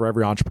important for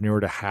every entrepreneur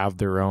to have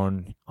their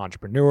own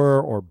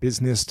entrepreneur or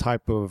business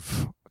type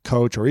of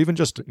coach, or even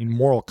just a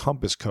moral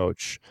compass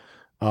coach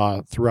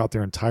throughout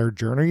their entire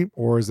journey,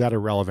 or is that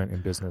irrelevant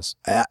in business?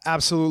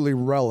 Absolutely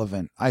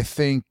relevant. I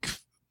think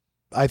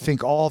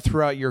all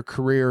throughout your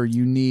career,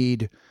 you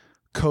need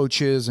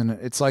coaches, and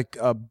it's like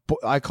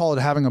I call it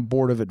having a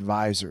board of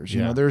advisors.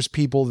 There's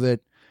people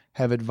that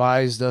have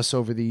advised us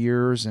over the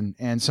years,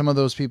 and some of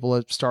those people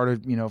have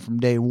started, from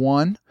day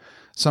one.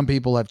 Some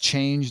people have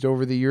changed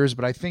over the years,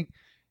 but I think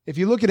if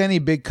you look at any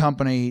big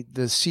company,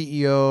 the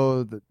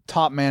CEO, the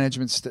top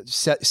management,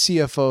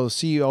 CFO,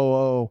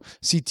 COO,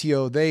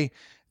 CTO,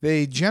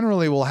 they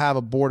generally will have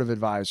a board of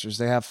advisors.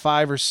 They have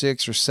 5 or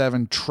 6 or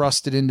 7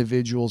 trusted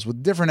individuals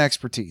with different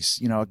expertise,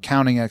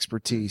 accounting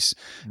expertise,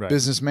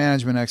 business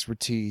management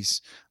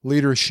expertise,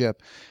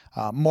 leadership,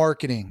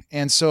 marketing.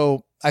 And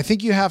so I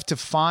think you have to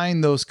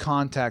find those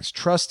contacts,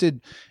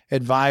 trusted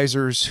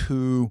advisors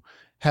who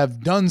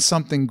have done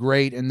something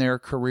great in their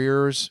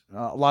careers.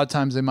 A lot of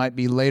times they might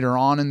be later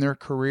on in their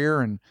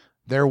career, and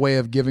their way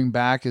of giving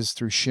back is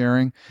through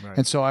sharing. Right.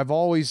 And so I've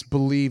always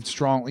believed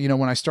strongly,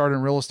 when I started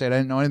in real estate, I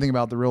didn't know anything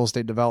about the real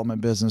estate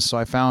development business. So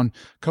I found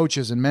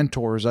coaches and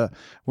mentors.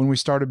 When we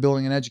started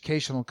building an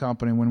educational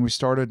company, when we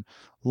started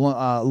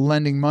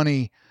lending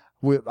money,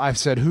 I've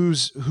said,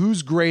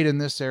 who's great in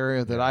this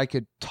area that I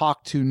could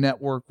talk to,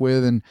 network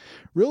with. And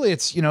really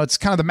it's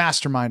kind of the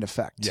mastermind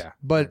effect. Yeah.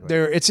 But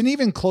it's an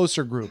even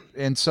closer group.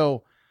 And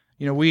so,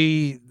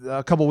 we,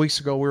 a couple of weeks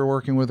ago, we were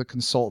working with a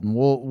consultant.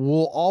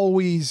 We'll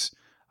always,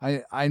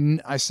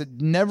 I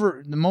said,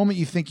 never, the moment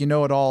you think you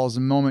know it all is the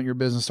moment your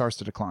business starts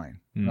to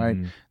decline, right?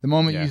 The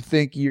moment you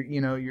think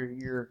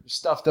your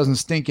stuff doesn't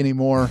stink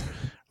anymore,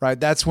 right?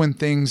 That's when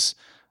things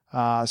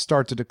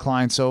start to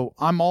decline. So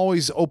I'm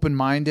always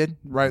open-minded,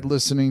 right?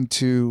 Listening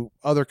to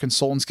other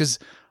consultants, because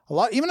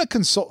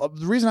the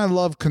reason I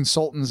love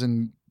consultants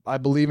and I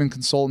believe in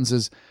consultants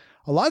is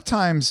a lot of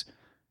times,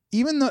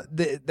 even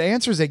the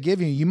answers they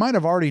give you might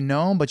have already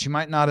known, but you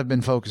might not have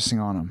been focusing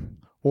on them.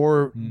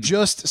 Or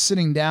just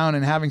sitting down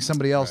and having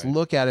somebody else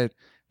look at it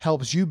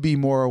helps you be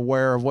more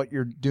aware of what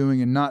you're doing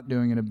and not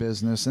doing in a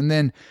business. And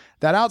then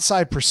that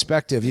outside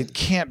perspective, it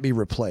can't be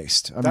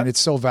replaced. I mean, it's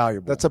so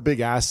valuable. That's a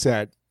big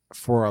asset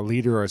for a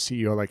leader or a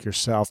CEO like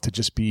yourself, to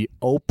just be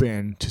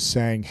open to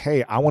saying,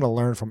 hey, I want to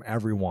learn from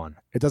everyone.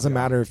 It doesn't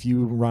matter if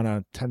you run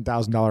a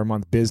 $10,000 a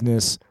month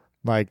business,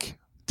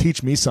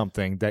 teach me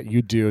something that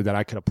you do that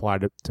I could apply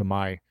to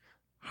my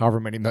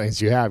however many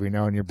millions you have, in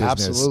your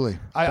business. Absolutely.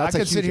 I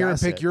could sit here and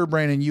pick your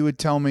brain and you would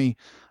tell me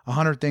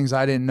 100 things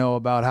I didn't know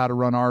about how to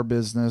run our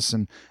business,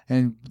 and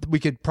we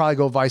could probably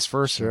go vice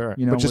versa. Sure.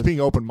 But just being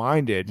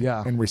open-minded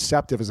and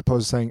receptive, as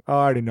opposed to saying, oh,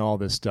 I already know all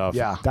this stuff.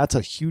 Yeah. That's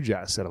a huge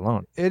asset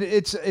alone.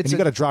 It's you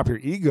got to drop your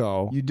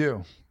ego. You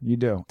do.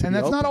 And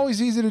that's not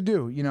always easy to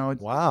do,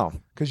 Wow.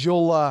 Because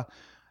you'll,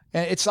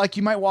 it's like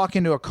you might walk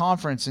into a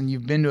conference and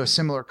you've been to a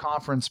similar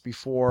conference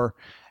before,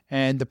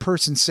 and the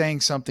person's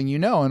saying something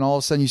and all of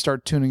a sudden you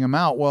start tuning them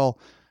out. Well,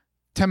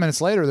 10 minutes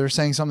later, they're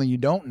saying something you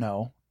don't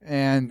know,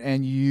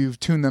 and you've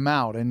tuned them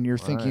out, and you're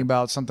thinking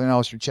about something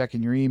else. You're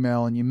checking your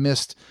email, and you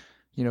missed,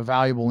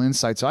 valuable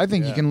insights. So I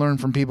think you can learn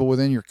from people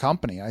within your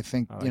company. I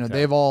think,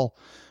 they've all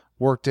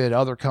worked at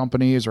other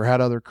companies or had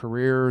other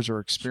careers or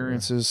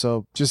experiences.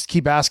 Sure. So just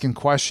keep asking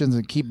questions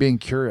and keep being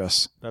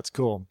curious. That's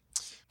cool.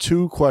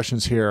 2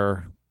 questions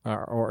here,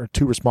 or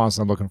 2 responses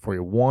I'm looking for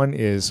you. One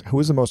is, who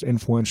is the most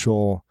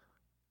influential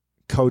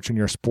coach in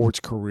your sports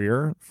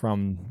career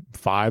from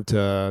 5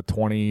 to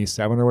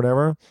 27 or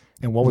whatever?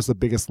 And what was the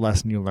biggest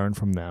lesson you learned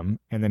from them?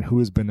 And then who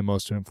has been the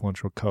most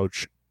influential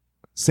coach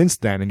since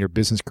then in your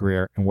business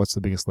career? And what's the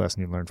biggest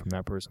lesson you learned from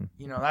that person?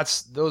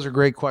 Those are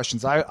great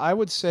questions. I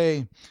would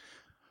say,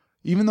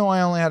 even though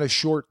I only had a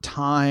short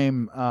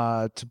time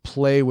to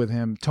play with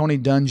him, Tony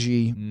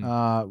Dungy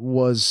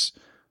was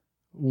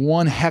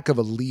one heck of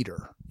a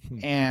leader.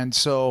 And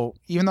so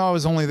even though I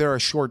was only there a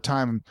short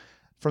time,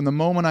 from the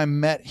moment I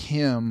met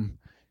him,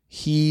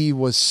 he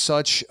was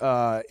such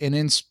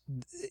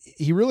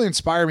he really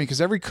inspired me, because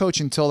every coach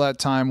until that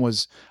time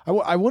was,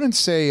 I wouldn't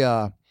say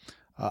a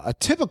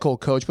typical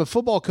coach, but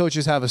football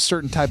coaches have a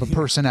certain type of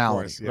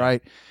personality, course,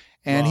 right?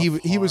 And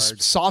he was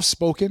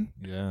soft-spoken,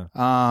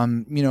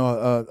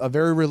 a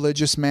very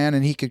religious man,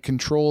 and he could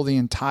control the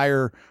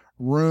entire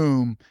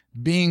room,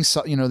 being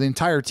the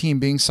entire team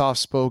being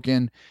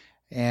soft-spoken,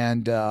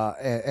 and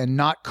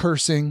not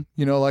cursing,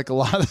 like a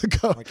lot of the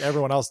coaches, like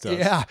everyone else does.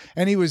 Yeah,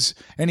 he was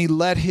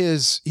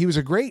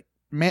a great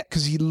man,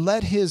 because he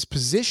let his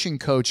position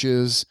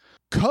coaches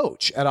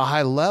coach at a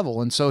high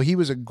level, and so he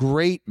was a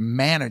great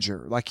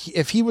manager.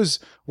 If he was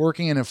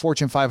working in a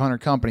Fortune 500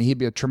 company, he'd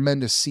be a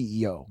tremendous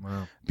CEO.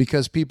 Wow.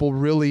 Because people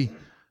really,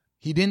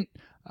 he didn't.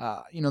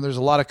 There's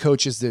a lot of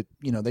coaches that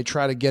they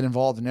try to get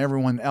involved in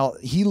everyone else.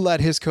 He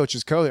let his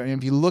coaches coach. And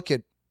if you look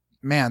at,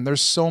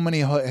 there's so many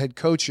head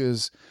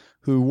coaches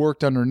who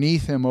worked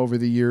underneath him over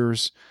the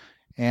years,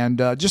 and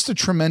just a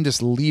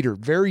tremendous leader,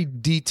 very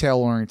detail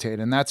oriented.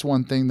 And that's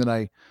one thing that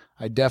I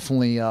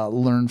definitely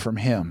learned from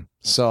him.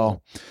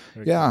 So,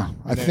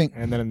 I think.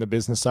 And then in the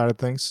business side of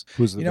things,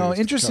 who's the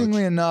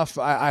interestingly enough,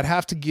 I'd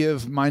have to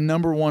give my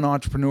number one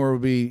entrepreneur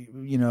would be,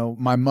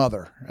 my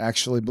mother,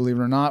 actually, believe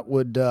it or not.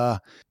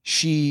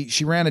 She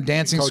ran a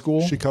dancing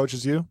school. She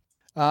coaches you?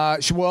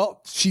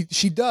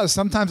 She does.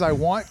 Sometimes I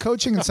want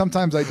coaching and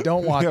sometimes I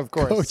don't want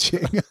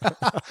coaching.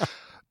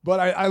 But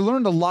I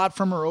learned a lot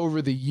from her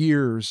over the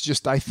years.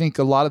 Just, I think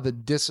a lot of the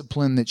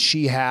discipline that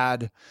she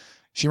had.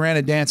 She ran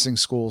a dancing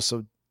school,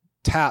 so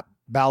tap,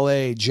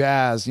 ballet,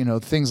 jazz,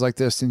 things like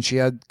this. And she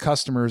had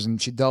customers,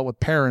 and she dealt with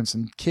parents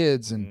and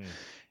kids. And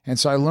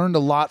so I learned a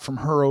lot from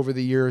her over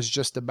the years,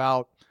 just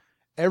about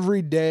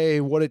every day,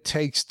 what it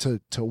takes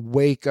to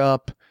wake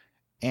up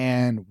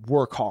and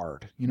work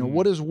hard.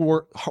 What does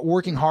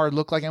working hard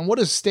look like, and what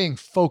does staying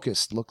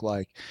focused look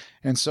like?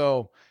 And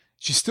so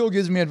she still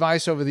gives me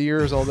advice over the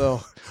years,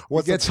 although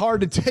it gets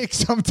hard to take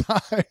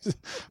sometimes.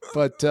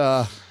 But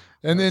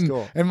and then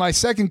cool. And my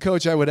second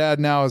coach I would add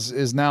now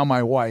is now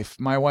my wife.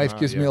 My wife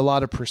gives me a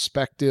lot of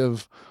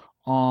perspective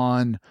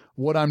on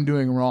what I'm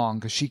doing wrong,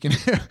 because she can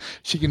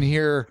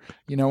hear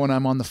when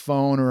I'm on the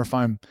phone, or if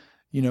I'm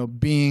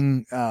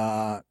being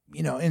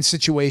in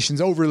situations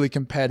overly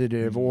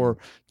competitive or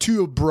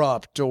too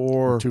abrupt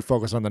or too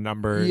focused on the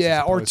numbers.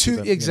 Yeah, or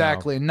too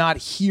exactly, not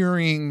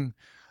hearing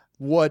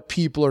what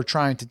people are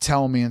trying to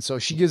tell me. And so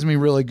she gives me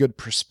really good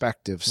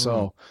perspective.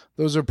 So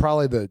those are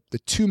probably the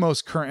two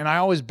most current, and I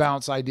always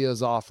bounce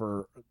ideas off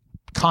her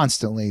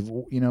constantly,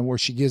 where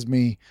she gives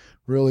me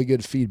really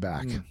good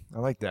feedback. I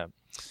like that.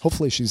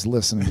 Hopefully she's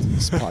listening to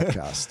this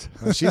podcast.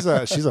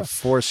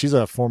 She's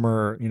a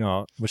former,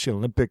 was she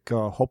Olympic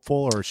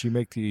hopeful, or she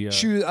make the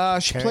she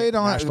played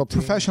on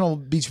professional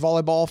beach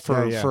volleyball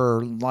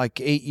for like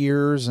 8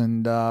 years,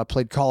 and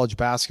played college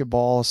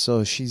basketball.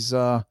 So she's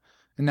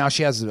and now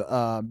she has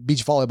a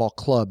beach volleyball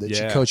club that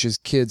she coaches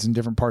kids in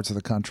different parts of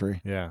the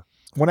country. Yeah.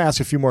 I want to ask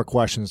a few more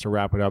questions to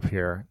wrap it up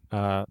here.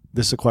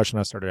 This is a question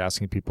I started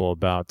asking people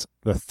about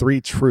the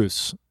 3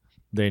 truths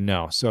they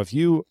know. So if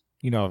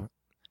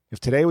if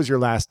today was your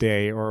last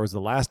day, or it was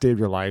the last day of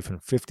your life in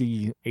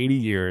 50, 80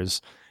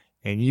 years,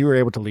 and you were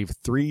able to leave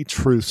 3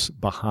 truths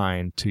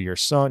behind to your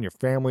son, your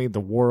family, the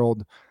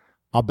world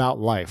about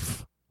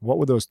life, what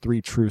would those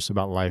 3 truths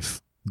about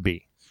life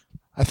be?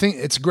 I think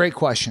it's a great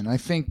question. I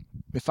think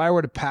if I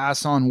were to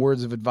pass on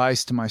words of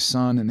advice to my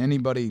son and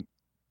anybody,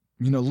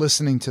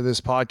 listening to this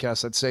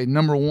podcast, I'd say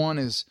number 1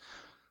 is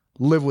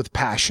live with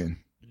passion.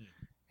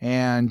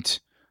 And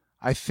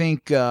I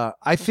think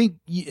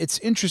it's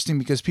interesting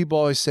because people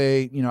always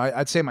say,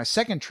 I'd say my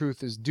second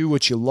truth is do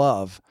what you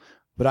love,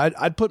 but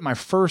I'd put my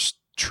first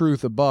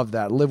truth above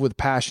that, live with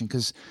passion,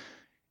 because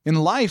in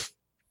life,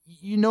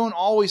 you don't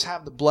always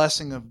have the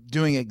blessing of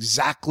doing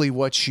exactly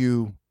what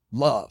you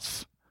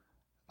love.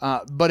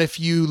 But if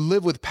you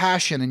live with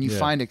passion and you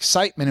find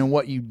excitement in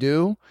what you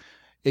do,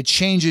 it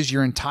changes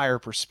your entire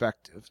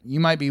perspective. You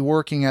might be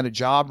working at a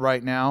job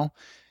right now,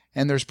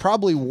 and there's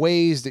probably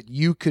ways that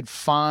you could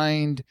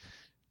find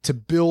to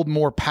build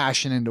more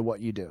passion into what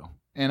you do.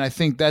 And I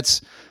think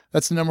that's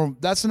the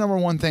number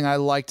one thing I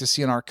like to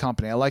see in our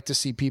company. I like to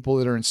see people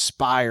that are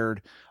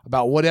inspired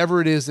about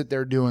whatever it is that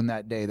they're doing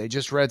that day. They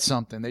just read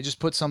something, they just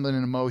put something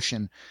in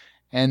motion,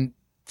 and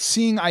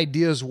seeing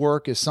ideas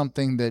work is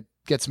something that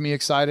gets me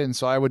excited. And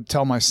so I would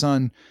tell my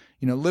son,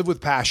 live with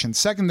passion.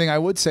 Second thing I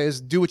would say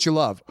is do what you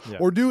love,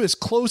 or do as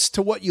close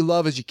to what you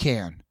love as you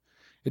can.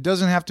 It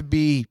doesn't have to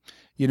be,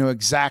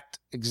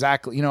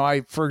 exactly.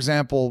 For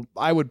example,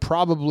 I would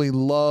probably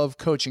love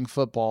coaching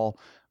football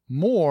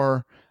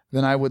more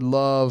than I would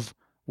love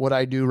what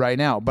I do right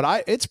now,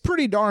 but it's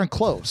pretty darn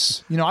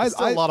close. It's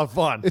still a lot of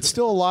fun. It's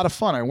still a lot of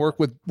fun. I work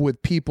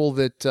with people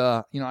that,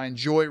 I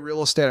enjoy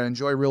real estate. I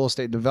enjoy real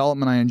estate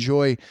development. I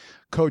enjoy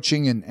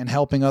coaching and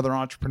helping other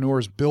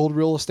entrepreneurs build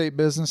real estate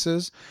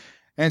businesses.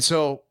 And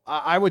so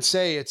I would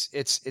say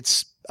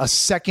it's a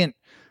second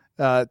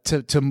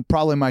to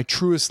probably my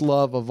truest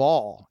love of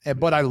all,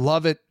 but I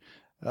love it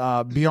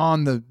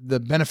beyond the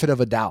benefit of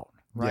a doubt,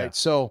 right? Yeah.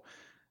 So,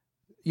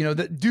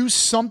 do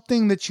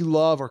something that you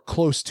love or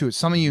close to it,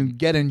 something you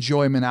get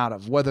enjoyment out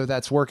of, whether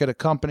that's work at a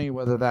company,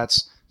 whether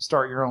that's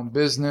start your own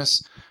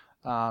business.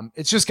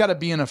 It's just got to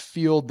be in a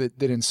field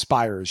that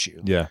inspires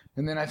you. Yeah.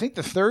 And then I think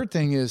the third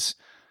thing is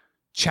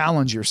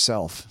challenge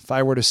yourself. If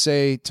I were to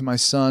say to my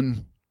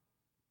son,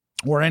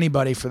 or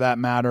anybody for that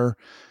matter,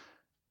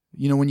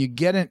 when you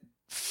get it,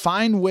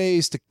 find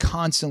ways to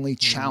constantly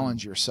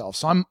challenge yourself.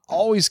 So I'm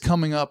always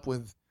coming up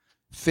with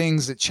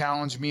things that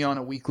challenge me on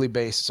a weekly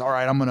basis. All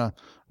right, I'm going to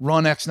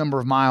run X number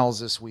of miles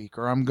this week,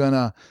 or I'm going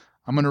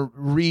to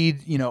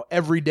read,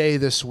 every day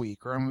this week.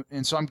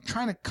 And so I'm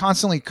trying to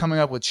constantly coming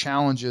up with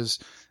challenges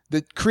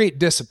that create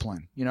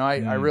discipline.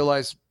 I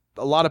realize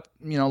a lot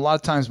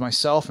of times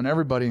myself and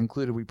everybody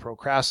included, we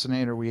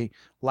procrastinate or we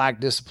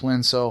lack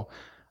discipline. So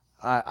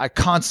I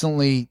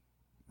constantly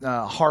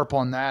harp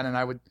on that,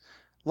 and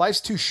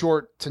life's too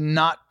short to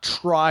not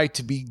try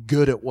to be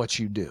good at what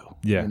you do.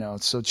 Yeah.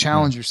 So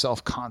challenge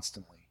yourself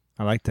constantly.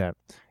 I like that.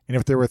 And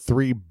if there were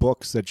 3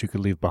 books that you could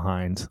leave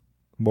behind,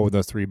 what would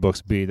those 3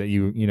 books be that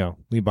you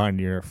leave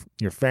behind your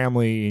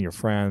family and your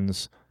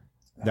friends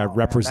that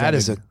represent? That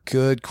is a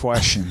good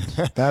question.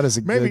 That is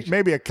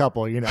maybe a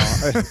couple, Can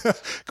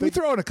we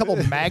throw in a couple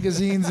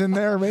magazines in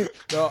there? Maybe.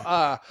 No,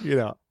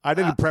 I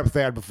didn't prep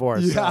that before.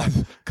 Yeah, so.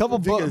 a couple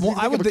books. Well,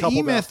 the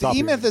E-Myth. The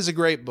E-Myth is a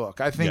great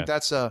book. I think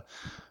that's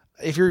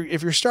if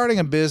you're starting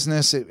a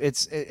business,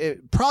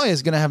 it probably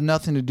is going to have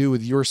nothing to do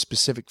with your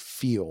specific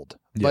field,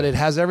 but it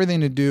has everything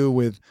to do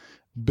with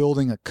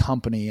building a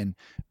company and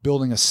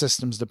building a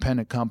systems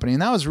dependent company.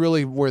 And that was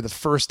really where the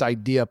first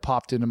idea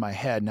popped into my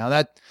head. Now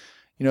that,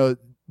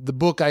 the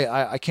book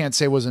I can't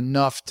say was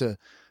enough to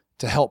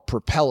help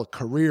propel a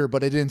career,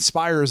 but it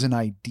inspires an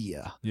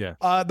idea. Yeah.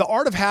 The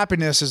Art of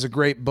Happiness is a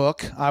great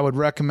book. I would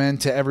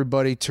recommend to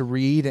everybody to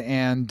read,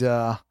 and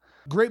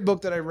great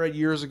book that I read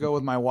years ago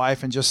with my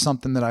wife, and just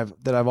something that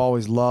I've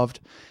always loved.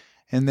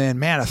 And then,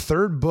 man, a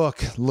third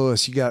book,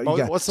 Lewis, you got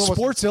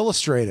Sports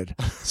Illustrated.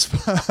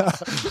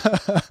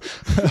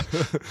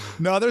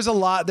 No, there's a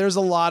lot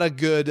of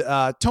good.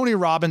 Tony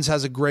Robbins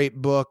has a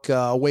great book,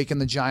 Awaken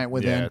the Giant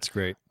Within. Yeah, it's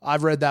great.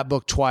 I've read that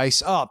book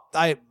twice.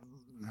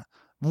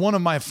 One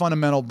of my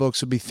fundamental books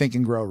would be Think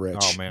and Grow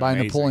Rich by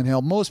amazing. Napoleon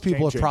Hill. Most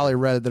people have probably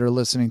read it that are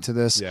listening to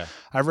this. Yeah.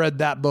 I've read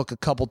that book a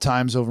couple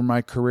times over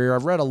my career.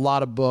 I've read a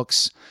lot of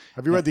books.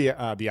 Have you read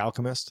The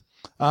Alchemist?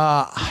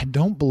 I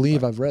don't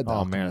believe I've read that.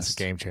 Oh man, it's a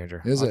game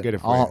changer. Is it?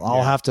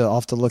 I'll have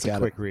to look at it.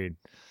 Quick read.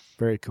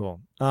 Very cool.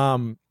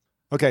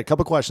 Okay, a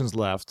couple questions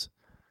left.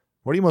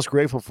 What are you most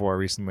grateful for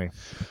recently?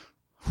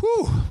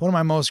 What am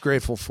I most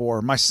grateful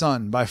for? My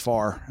son, by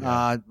far.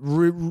 Yeah.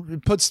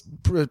 It puts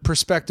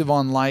perspective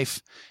on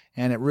life,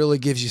 and it really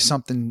gives you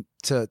something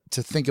to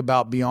think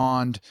about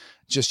beyond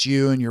just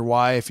you and your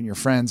wife and your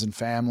friends and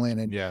family.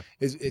 And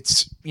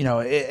it's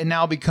it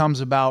now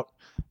becomes about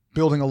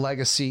building a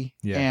legacy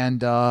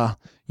and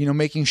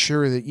making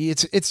sure that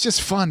it's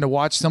just fun to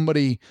watch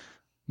somebody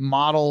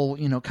model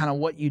kind of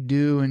what you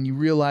do, and you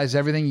realize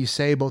everything you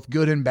say, both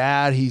good and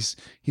bad, he's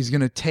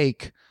going to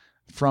take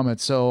from it.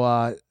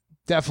 So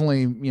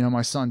definitely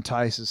my son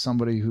Tice is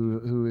somebody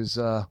who is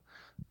a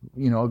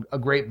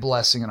great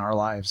blessing in our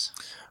lives.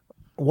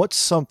 What's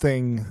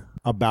something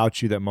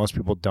about you that most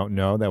people don't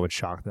know that would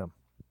shock them?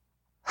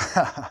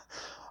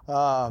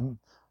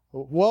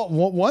 Well,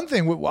 one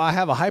thing, I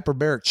have a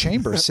hyperbaric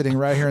chamber sitting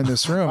right here in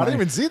this room. I didn't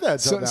even see that.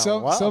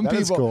 Some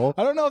people, cool.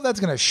 I don't know if that's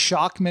going to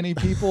shock many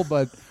people,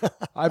 but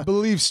I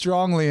believe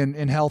strongly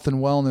in health and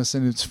wellness.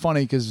 And it's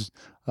funny because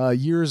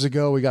years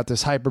ago we got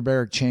this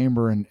hyperbaric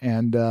chamber,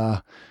 and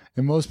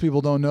most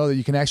people don't know that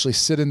you can actually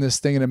sit in this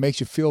thing and it makes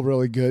you feel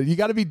really good. You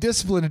got to be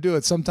disciplined to do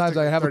it. Sometimes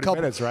I have a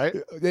couple minutes, right?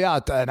 Yeah,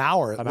 an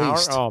hour at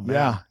least. Oh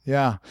man.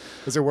 Yeah.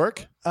 Does it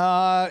work?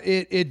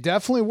 It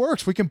definitely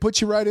works. We can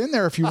put you right in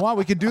there if you want.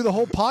 We could do the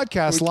whole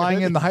podcast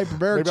lying in the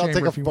hyperbaric chamber.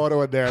 Maybe I'll take a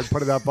photo in there and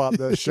put it up on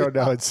the show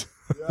notes.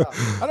 Yeah.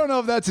 I don't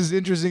know if that's as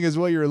interesting as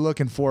what you were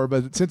looking for,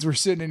 but since we're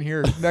sitting in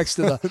here next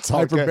to the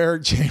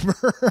hyperbaric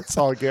chamber, it's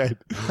all good.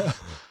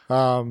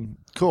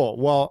 Cool.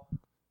 Well,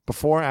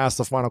 before I ask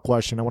the final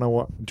question, I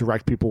want to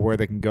direct people where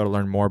they can go to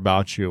learn more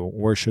about you.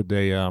 Where should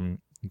they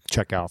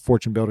check out?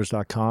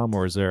 FortuneBuilders.com,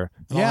 or is there?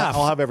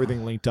 I'll have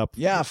everything linked up.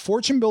 Yeah,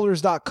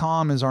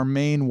 FortuneBuilders.com is our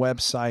main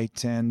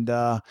website, and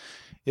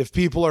if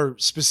people are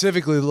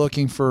specifically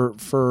looking for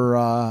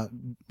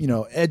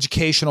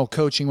educational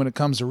coaching when it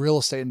comes to real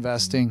estate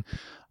investing,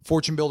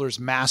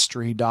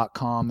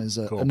 FortuneBuildersMastery.com is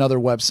another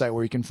website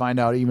where you can find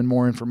out even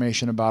more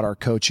information about our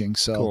coaching.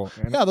 So,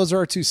 cool. Those are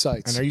our two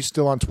sites. And are you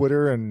still on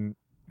Twitter and?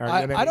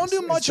 I don't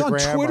do much on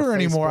Twitter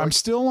anymore. I'm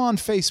still on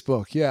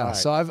Facebook. Yeah. Right.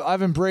 So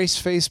I've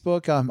embraced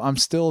Facebook. I'm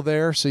still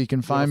there. So you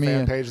can find me.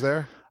 Fan page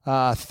there?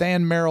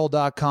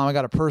 ThanMerrill.com. I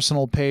got a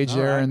personal page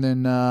there. Right. And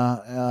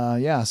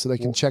then, so they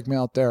can check me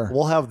out there.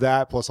 We'll have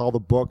that plus all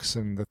the books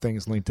and the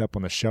things linked up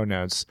on the show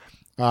notes.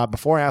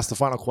 Before I ask the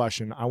final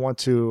question, I want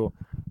to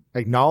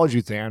acknowledge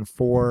you, Than,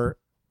 for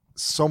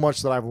so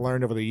much that I've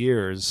learned over the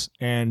years.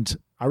 And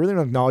I really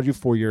want to acknowledge you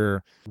for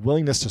your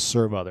willingness to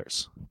serve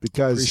others,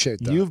 because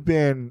you've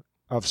been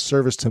of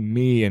service to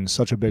me in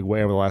such a big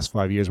way over the last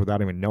 5 years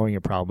without even knowing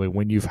it probably.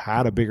 When you've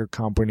had a bigger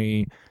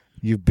company,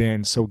 you've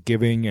been so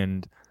giving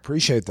and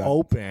appreciate that,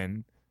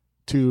 open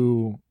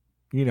to,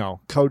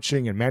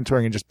 coaching and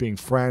mentoring and just being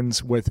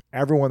friends with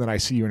everyone that I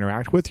see you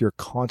interact with. You're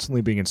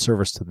constantly being in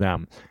service to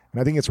them. And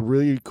I think it's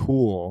really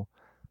cool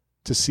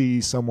to see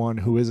someone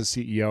who is a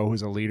CEO,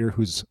 who's a leader,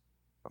 who's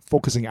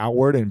focusing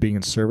outward and being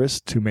in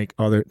service to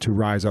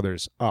rise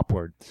others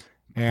upward.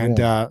 And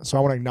so I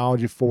want to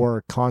acknowledge you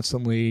for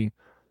constantly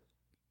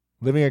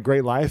living a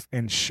great life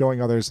and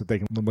showing others that they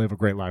can live a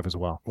great life as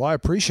well. Well, I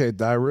appreciate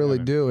that. I really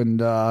do. And,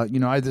 I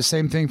had the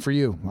same thing for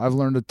you. I've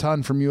learned a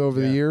ton from you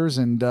over the years,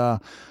 and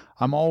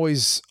I'm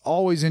always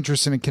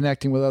interested in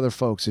connecting with other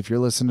folks. If you're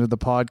listening to the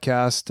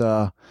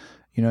podcast,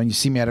 and you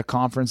see me at a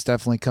conference,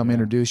 definitely come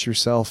introduce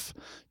yourself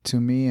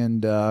to me,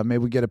 and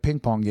maybe we get a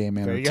ping pong game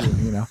in or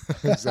two,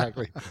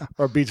 Exactly.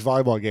 Or a beach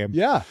volleyball game.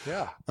 Yeah.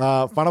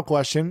 Final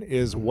question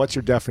is, what's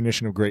your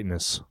definition of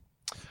greatness?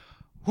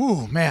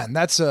 Ooh, man,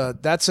 that's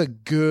a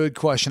good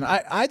question.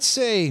 I'd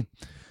say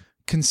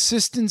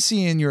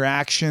consistency in your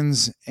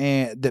actions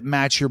and that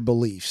match your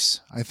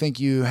beliefs. I think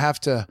you have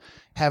to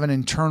have an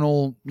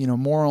internal,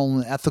 moral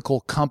and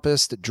ethical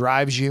compass that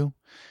drives you,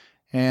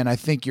 and I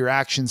think your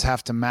actions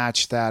have to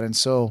match that. And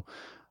so,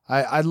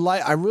 I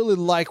really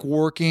like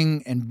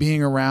working and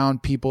being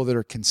around people that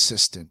are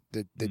consistent,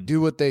 that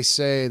do what they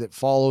say, that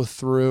follow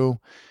through.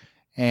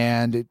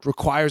 And it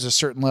requires a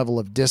certain level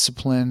of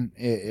discipline.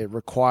 It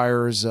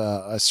requires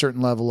a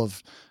certain level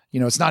of,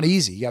 it's not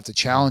easy. You have to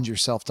challenge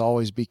yourself to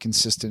always be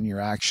consistent in your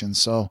actions.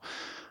 So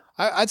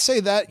I'd say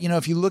that,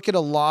 if you look at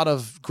a lot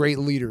of great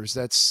leaders,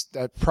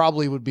 that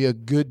probably would be a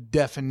good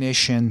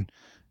definition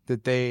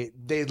that they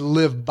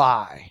live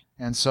by.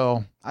 And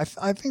so I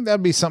think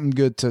that'd be something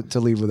good to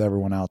leave with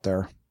everyone out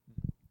there.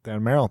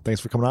 Dan Merrill,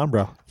 thanks for coming on,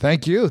 bro.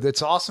 Thank you.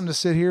 It's awesome to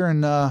sit here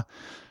and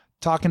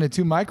talking to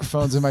two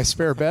microphones in my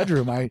spare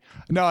bedroom.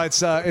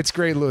 It's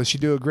great, Lewis. You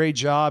do a great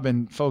job.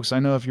 And folks, I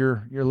know if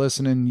you're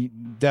listening, you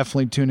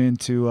definitely tune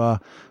into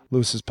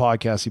Lewis's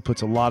podcast. He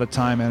puts a lot of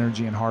time,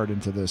 energy, and heart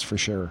into this for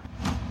sure.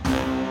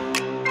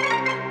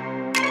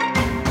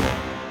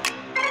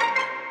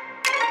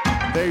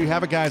 There you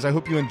have it, guys. I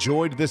hope you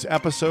enjoyed this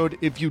episode.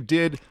 If you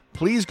did,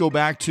 please go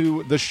back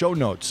to the show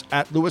notes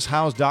at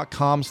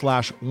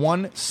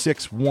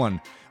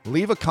lewishowes.com/161.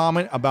 Leave a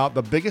comment about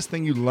the biggest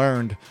thing you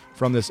learned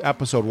from this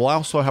episode. We'll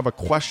also have a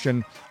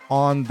question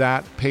on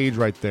that page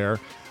right there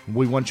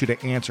we want you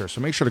to answer. So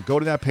make sure to go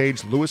to that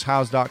page,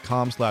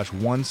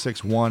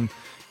 lewishowes.com/161,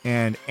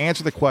 and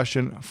answer the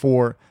question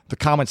for the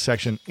comment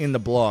section in the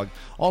blog.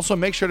 Also,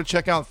 make sure to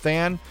check out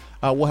Than.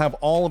 We'll have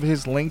all of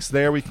his links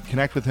there. We can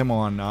connect with him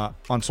on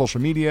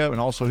social media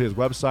and also his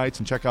websites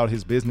and check out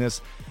his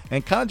business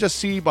and kind of just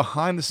see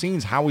behind the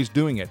scenes how he's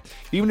doing it.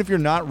 Even if you're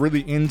not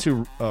really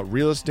into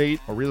real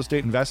estate or real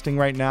estate investing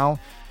right now,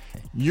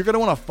 you're going to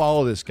want to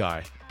follow this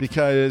guy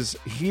because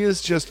he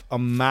is just a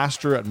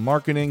master at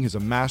marketing. He's a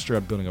master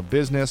at building a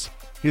business.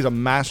 He's a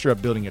master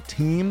at building a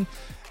team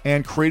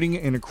and creating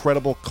an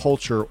incredible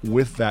culture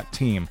with that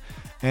team.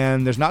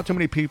 And there's not too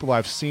many people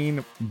I've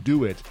seen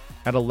do it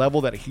at a level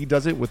that he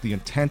does it, with the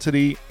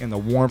intensity and the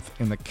warmth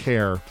and the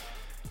care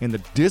and the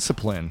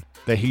discipline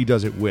that he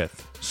does it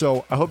with.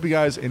 So I hope you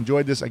guys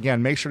enjoyed this.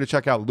 Again, make sure to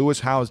check out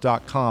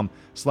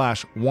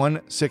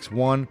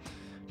lewishowes.com/161.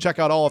 Check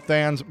out all of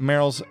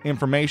Merrill's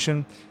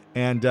information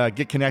and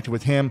get connected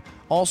with him.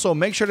 Also,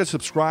 make sure to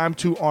subscribe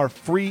to our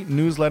free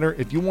newsletter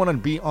if you want to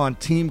be on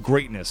Team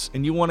Greatness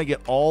and you want to get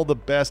all the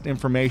best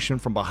information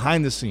from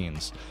behind the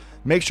scenes.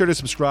 Make sure to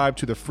subscribe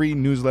to the free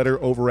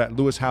newsletter over at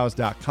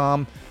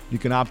lewishowes.com. You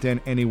can opt in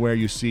anywhere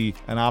you see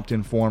an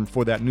opt-in form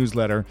for that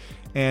newsletter.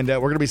 And we're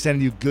going to be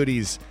sending you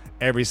goodies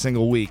every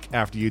single week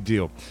after you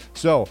do.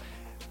 So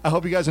I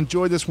hope you guys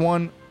enjoyed this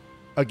one.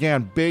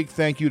 Again, big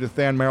thank you to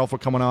Than Merrill for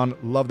coming on.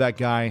 Love that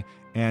guy.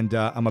 And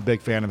I'm a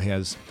big fan of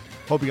his.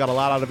 Hope you got a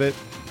lot out of it.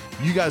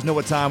 You guys know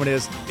what time it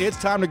is.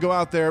 It's time to go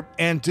out there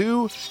and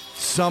do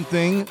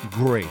something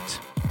great.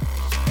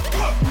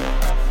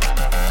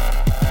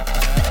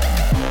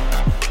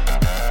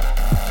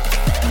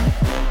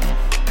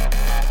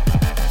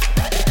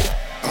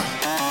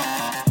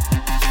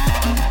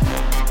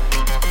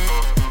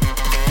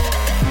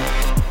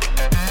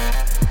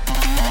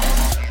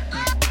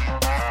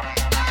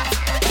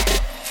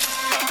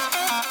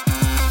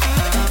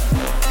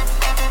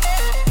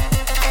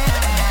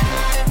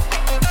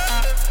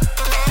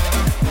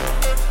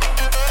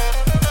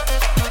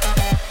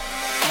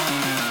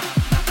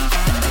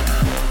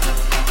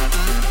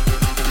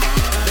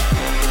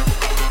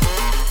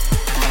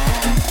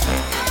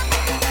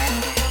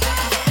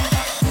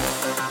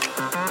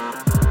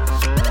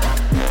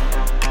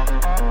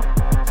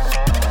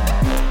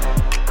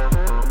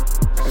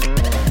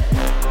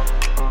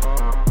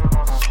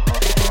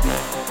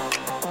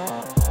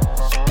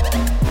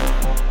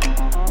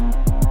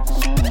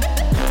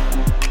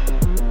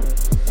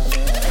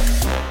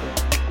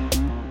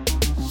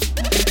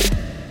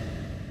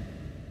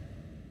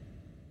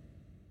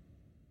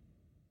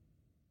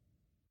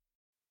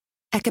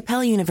 At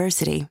Capella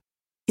University,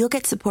 you'll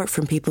get support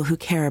from people who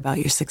care about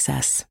your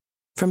success.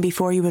 From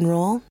before you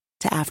enroll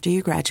to after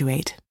you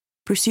graduate,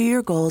 pursue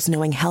your goals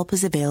knowing help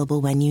is available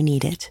when you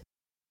need it.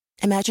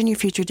 Imagine your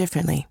future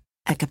differently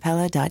at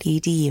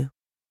capella.edu.